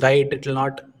don't do this right, it will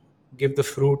not give the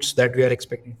fruits that we are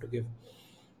expecting to give.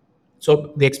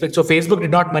 So they expect. So Facebook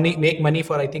did not make money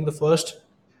for I think the first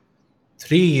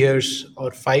 3 years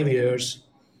or 5 years.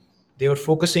 They were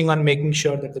focusing on making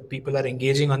sure that the people are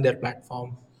engaging on their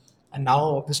platform, and now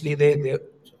obviously they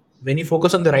when you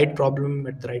focus on the right problem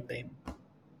at the right time,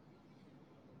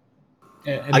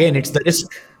 And again it's the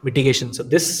risk mitigation. So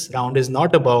this round is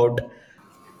not about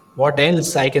what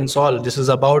else I can solve. This is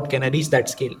about can I reach that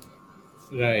scale.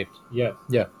 right. Yeah.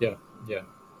 Yeah. Yeah. Yeah.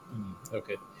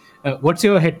 Okay. What's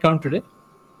your headcount today?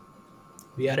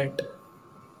 We are at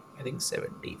I think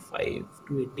 75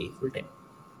 to 80 full time.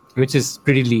 Which is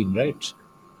pretty lean, right?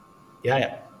 Yeah,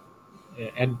 yeah.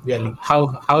 And We are lean. how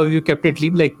have you kept it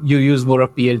lean? Like you use more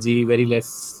of PLG, very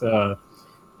less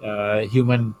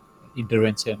human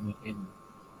intervention in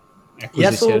Yeah,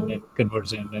 acquisition and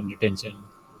conversion and retention.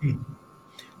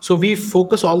 so we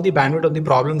focus all the bandwidth on the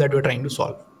problem that we're trying to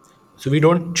solve. So we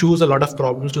don't choose a lot of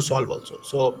problems to solve also.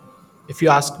 So if you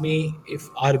ask me if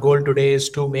our goal today is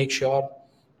to make sure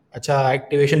acha,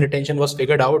 activation retention was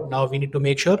figured out, now we need to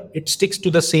make sure it sticks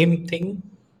to the same thing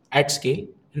at scale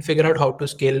and figure out how to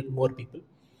scale more people.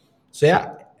 So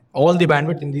yeah, all the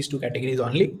bandwidth in these two categories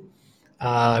only.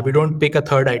 We don't pick a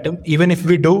third item. Even if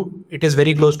we do, it is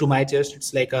very close to my chest.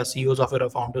 It's like a CEO's office or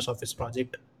founder's office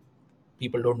project.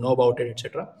 People don't know about it,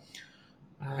 etc.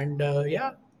 And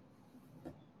yeah,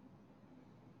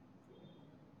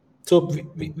 so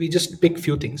we just pick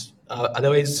few things.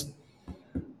 Otherwise,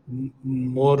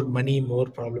 more money, more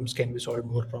problems can be solved,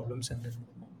 more problems, and then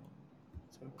more.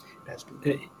 So it has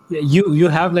to. You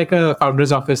have like a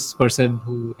founder's office person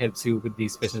who helps you with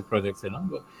these special projects, you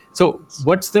know. So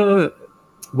what's the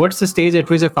stage at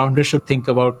which a founder should think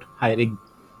about hiring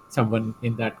someone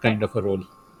in that kind of a role?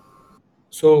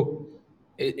 So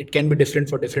it can be different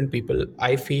for different people.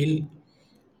 I feel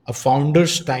a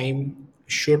founder's time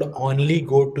should only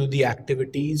go to the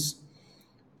activities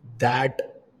that.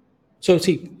 So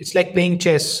see, it's like playing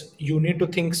chess. You need to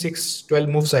think 6, 12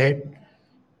 moves ahead.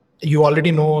 You already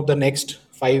know the next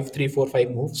 5, 3, 4, 5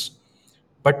 moves.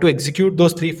 But to execute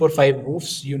those 3, 4, 5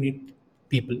 moves, you need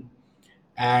people.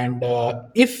 And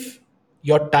if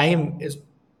your time is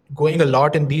going a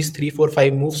lot in these 3, 4,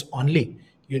 5 moves only,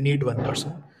 you need one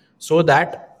person so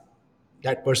that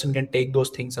that person can take those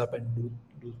things up and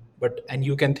do. But and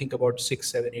you can think about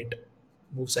 6, 7, 8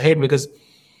 moves ahead because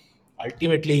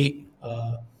ultimately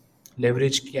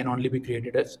leverage can only be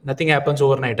created as nothing happens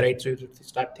overnight, right? So you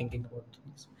start thinking about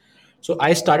things. So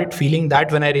I started feeling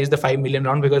that when I raised the 5 million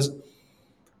round because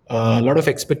A lot of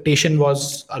expectation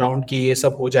was around कि ये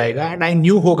सब हो जाएगा, and I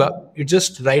knew होगा. It's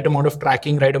just right amount of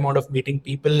tracking, right amount of meeting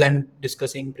people and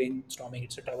discussing, brainstorming,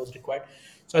 etc. was required.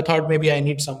 So I thought maybe I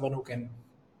need someone who can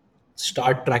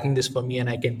start tracking this for me, and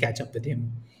I can catch up with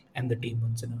him and the team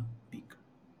once in a week.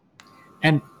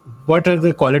 And what are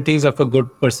the qualities of a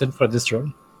good person for this role?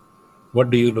 What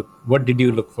did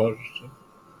you look for?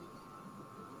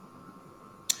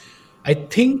 I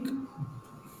think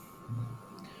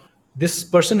this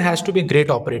person has to be a great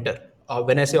operator.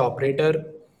 When I say operator,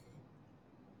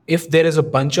 if there is a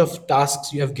bunch of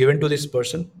tasks you have given to this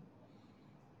person,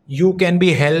 you can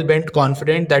be hell bent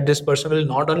confident that this person will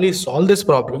not only solve this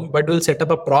problem, but will set up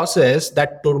a process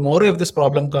that tomorrow, if this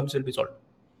problem comes, will be solved.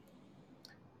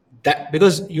 That,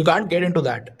 because you can't get into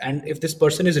that. And if this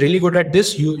person is really good at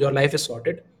this, your life is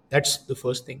sorted. That's the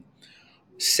first thing.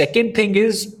 Second thing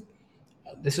is,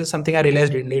 this is something I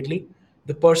realized lately,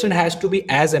 the person has to be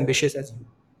as ambitious as you.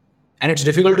 And it's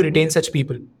difficult to retain such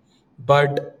people.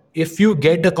 But if you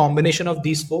get a combination of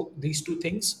these two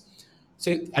things,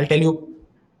 say, I'll tell you,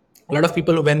 a lot of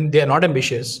people, when they are not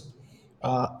ambitious,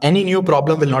 any new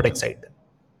problem will not excite them.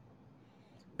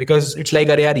 Because it's like,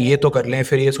 अरे यार ये तो कर लें,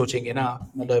 फिर ये सोचेंगे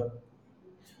ना, मतलब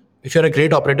if you're a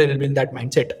great operator, you'll be in that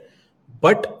mindset.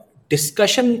 But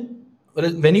discussion,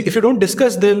 if you don't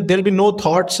discuss, there'll be no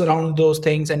thoughts around those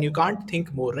things, and you can't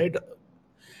think more, right?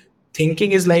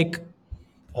 Thinking is like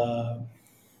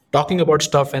talking about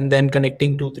stuff and then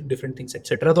connecting to different things,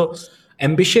 etc. So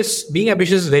being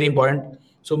ambitious is very important.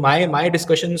 So my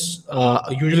discussions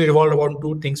usually revolve around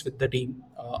two things with the team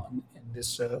in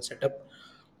this setup.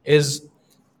 Is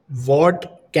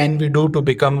what can we do to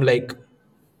become like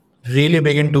really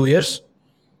big in 2 years?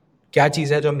 क्या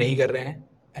चीज़ है जो हम नहीं कर रहे हैं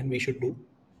and we should do.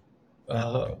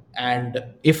 And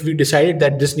if we decided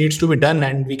that this needs to be done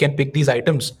and we can pick these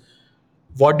items,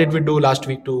 what did we do last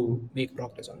week to make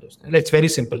progress on those things? It's very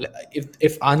simple.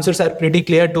 If answers are pretty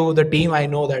clear to the team, I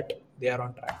know that they are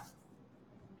on track.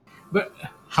 But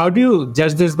how do you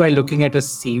judge this? By looking at a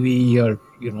CV, or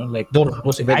like No,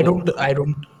 I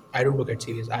don't look at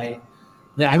CVs.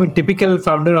 I mean, typical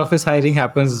founder office hiring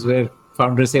happens where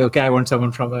founders say, okay, I want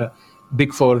someone from a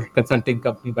big 4 consulting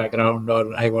company background,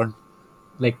 or I want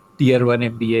like tier 1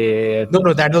 MBA.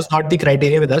 No, that was not the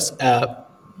criteria with us.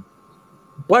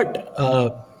 But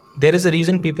there is a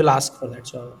reason people ask for that.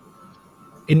 So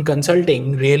in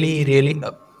consulting, really,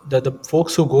 the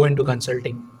folks who go into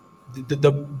consulting,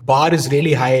 the bar is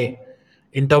really high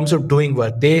in terms of doing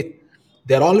work.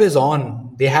 They're always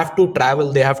on. They have to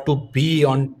travel. They have to be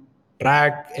on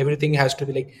track. Everything has to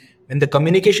be like, when the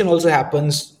communication also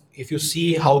happens, if you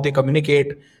see how they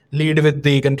communicate, lead with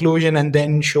the conclusion and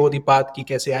then show the path ki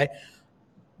kaise aaye.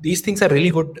 These things are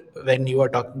really good when you are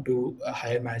talking to a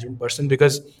higher management person,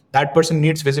 because that person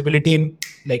needs visibility in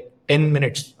like 10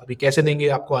 minutes. Abhi kaise denge,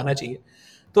 aapko aana chahiye.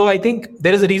 So I think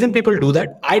there is a reason people do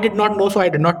that. I did not know, so I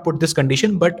did not put this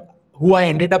condition, but who I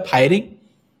ended up hiring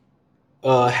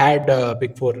had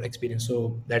Big 4 experience.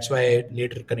 So that's why I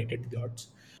later connected the dots.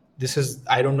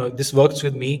 I don't know, this works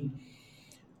with me.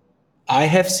 I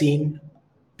have seen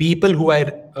people who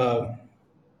are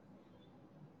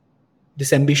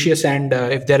this ambitious and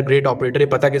if they're a great operator, ये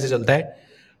पता कैसे चलता है?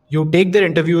 You take their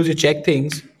interviews, you check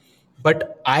things,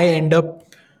 but I ended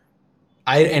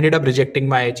up rejecting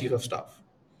my chief of staff.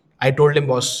 I told him,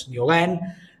 boss, yoga, and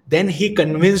then he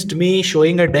convinced me,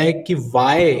 showing a deck,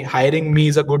 why hiring me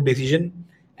is a good decision,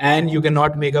 and you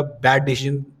cannot make a bad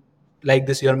decision like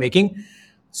this you're making.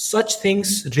 Such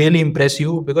things really impress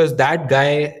you, because that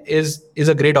guy is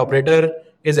a great operator,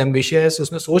 is ambitious,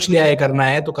 उसने सोच लिया है करना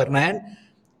है तो करना है.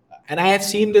 And I have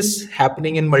seen this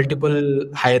happening in multiple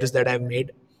hires that I've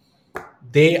made.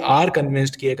 They are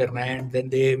convinced कि ये करना है, and then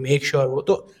they make sure वो.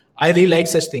 So I really like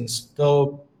such things.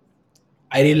 So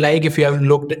I really like if you have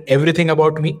looked at everything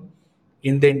about me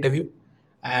in the interview,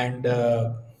 and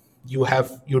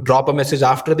you drop a message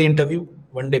after the interview,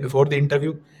 1 day before the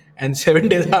interview, and 7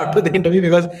 days after the interview,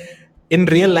 because in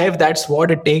real life that's what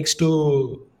it takes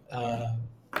to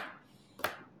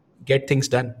get things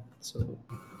done. So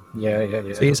yeah.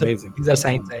 So these are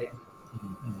signs.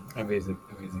 Amazing.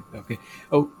 Okay.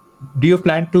 Oh, do you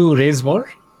plan to raise more?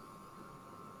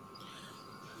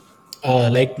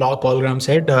 Like Paul Graham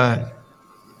said,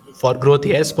 for growth,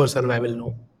 yes. For survival,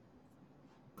 no.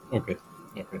 Okay.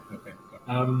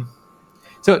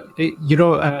 So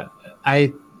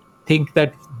I think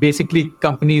that basically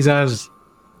companies are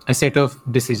a set of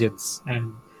decisions,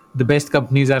 and the best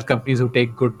companies are companies who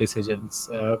take good decisions.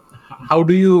 How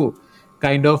do you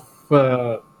kind of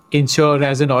ensure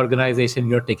as an organization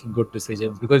you're taking good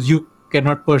decisions? Because you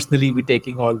cannot personally be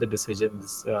taking all the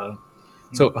decisions.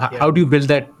 So Yeah. how do you build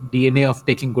that DNA of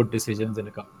taking good decisions in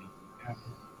a company?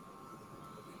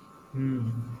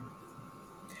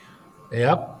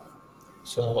 Yep.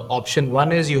 So option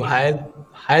one is you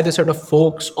hire the set of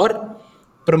folks or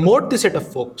promote the set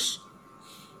of folks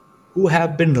who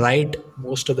have been right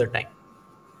most of the time.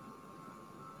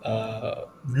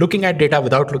 Looking at data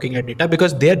without looking at data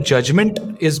because their judgment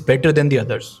is better than the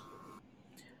others.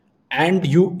 And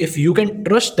if you can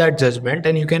trust that judgment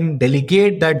and you can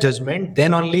delegate that judgment,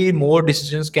 then only more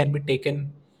decisions can be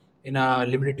taken in a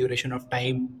limited duration of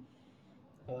time.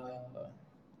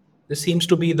 This seems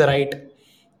to be the right.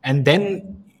 And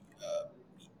then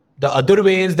the other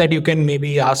way is that you can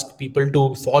maybe ask people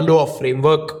to follow a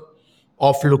framework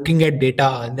of looking at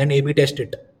data and then A/B test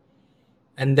it,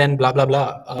 and then blah blah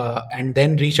blah, and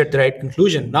then reach at the right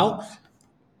conclusion. Now,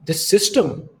 this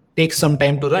system takes some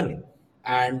time to run,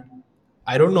 and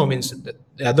I don't know. Means the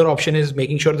other option is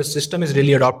making sure the system is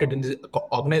really adopted in the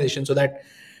organization so that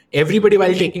everybody,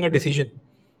 while taking a decision,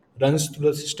 runs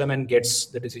through the system and gets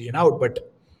the decision out.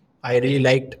 But I really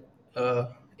liked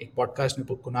एक podcast में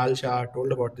Kunal Shah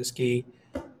told about this कि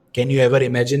can you ever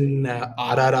imagine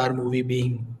RRR movie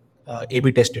being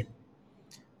A/B tested?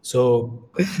 So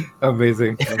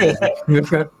Amazing.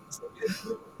 because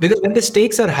when the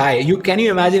stakes are high, can you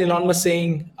imagine Elon Musk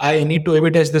saying, "I need to A/B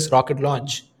test this rocket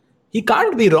launch"? He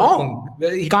can't be wrong.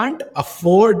 He can't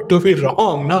afford to be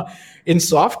wrong. Now, in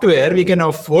software, we can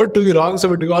afford to be wrong, so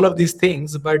we do all of these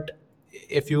things. But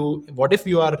what if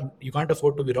you can't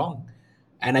afford to be wrong?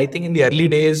 And I think in the early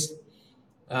days,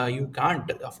 you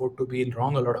can't afford to be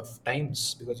wrong a lot of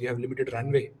times because you have limited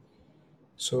runway.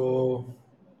 So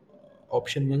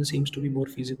option one seems to be more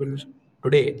feasible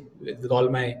today with all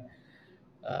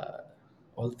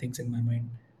things in my mind.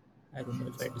 I don't know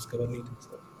if I discover new things.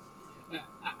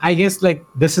 I guess like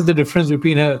this is the difference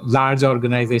between a large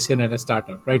organization and a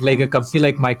startup, right? Like a company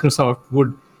like Microsoft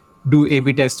would do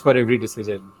A/B tests for every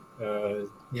decision,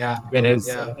 Yeah. whereas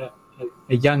Yeah.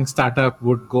 a young startup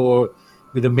would go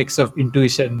with a mix of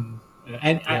intuition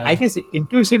and Yeah. I guess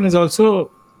intuition is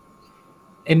also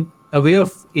in a way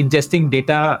of ingesting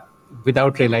data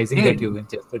without realizing that you've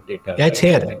ingested data. Yeah, it's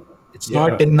right? here. It's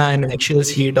not in an Excel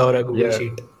sheet or a Google Yeah.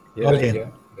 sheet. Yeah, All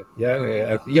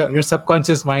here. Your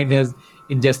subconscious mind has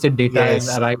ingested data and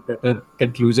Yes. arrived at a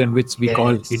conclusion which we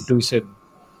call Yes. intuition.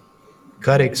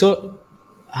 Correct. So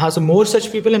more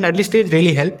such people in early stage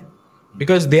really help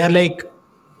because they're like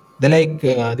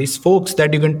these folks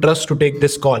that you can trust to take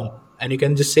this call, and you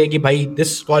can just say, "Ki, bhai,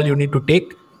 this call you need to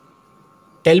take.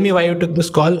 Tell me why you took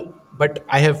this call." But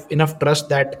I have enough trust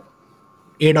that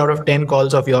 8 out of 10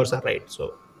 calls of yours are right.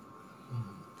 So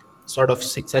sort of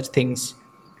such things,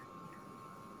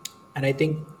 and I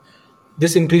think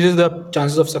this increases the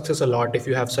chances of success a lot if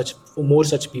you have more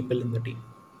such people in the team.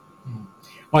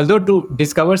 Although to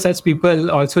discover such people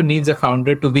also needs a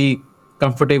founder to be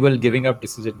comfortable giving up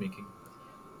decision making.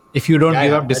 If you don't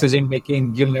give up decision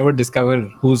making, you'll never discover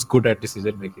who's good at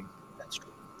decision making. That's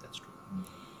true.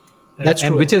 That's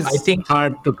true. Which is I think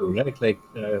hard to do, right? Like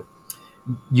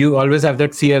you always have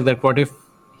that fear that what if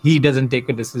he doesn't take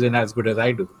a decision as good as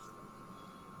I do?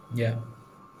 Yeah,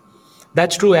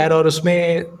 that's true. यार और उसमें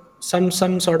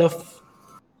some sort of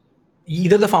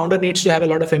either the founder needs to have a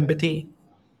lot of empathy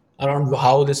around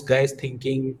how this guy is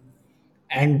thinking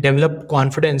and develop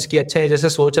confidence कि अच्छा है जैसे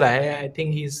सोच रहा है, I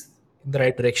think he's in the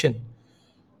right direction.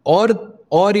 Or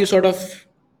you sort of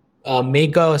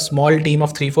make a small team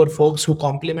of 3-4 folks who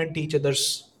complement each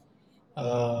other's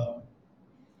uh,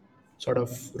 sort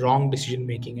of wrong decision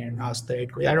making and ask the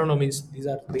right question. I don't know. Means these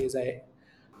are ways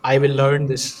I will learn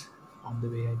this on the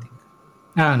way, I think.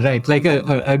 Right. Like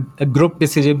a group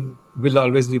decision will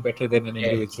always be better than an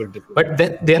individual decision. But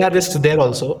then there are risks there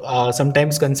also.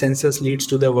 Sometimes consensus leads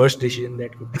to the worst decision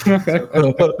that could be.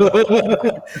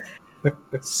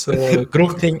 So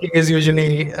group thinking is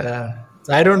usually.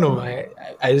 So I don't know. I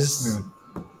was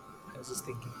just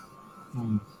thinking.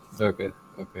 Okay.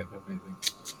 Amazing.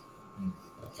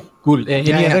 Cool.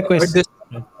 Any other questions?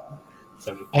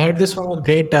 I heard this from a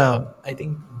great. I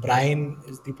think Brian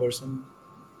is the person.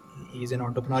 He's an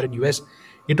entrepreneur in US.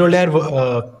 He told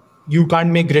her you can't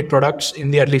make great products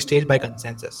in the early stage by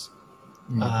consensus.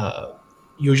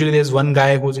 Usually there's one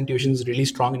guy whose intuition is really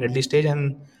strong in early stage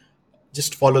and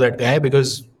just follow that guy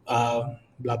because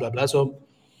blah blah blah. So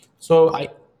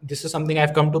this is something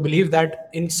I've come to believe that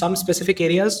in some specific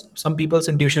areas, some people's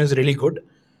intuition is really good.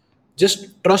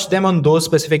 Just trust them on those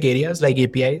specific areas like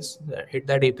APIs. Hit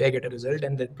that API, get a result,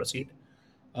 and then proceed.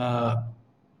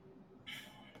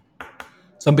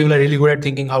 Some people are really good at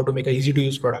thinking how to make an easy to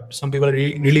use product. Some people are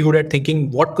really good at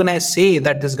thinking what can I say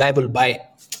that this guy will buy,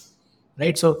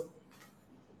 right? So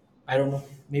I don't know.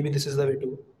 Maybe this is the way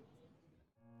to.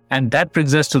 And that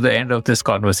brings us to the end of this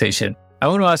conversation. I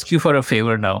want to ask you for a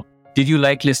favor now. Did you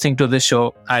like listening to this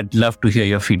show? I'd love to hear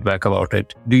your feedback about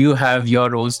it. Do you have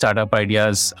your own startup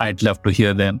ideas? I'd love to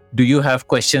hear them. Do you have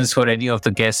questions for any of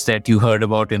the guests that you heard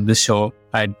about in this show?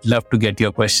 I'd love to get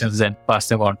your questions and pass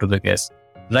them on to the guests.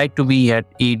 Write to me at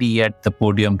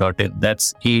ad@thepodium.in.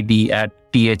 That's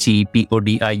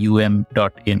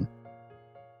ad@thepodium.in.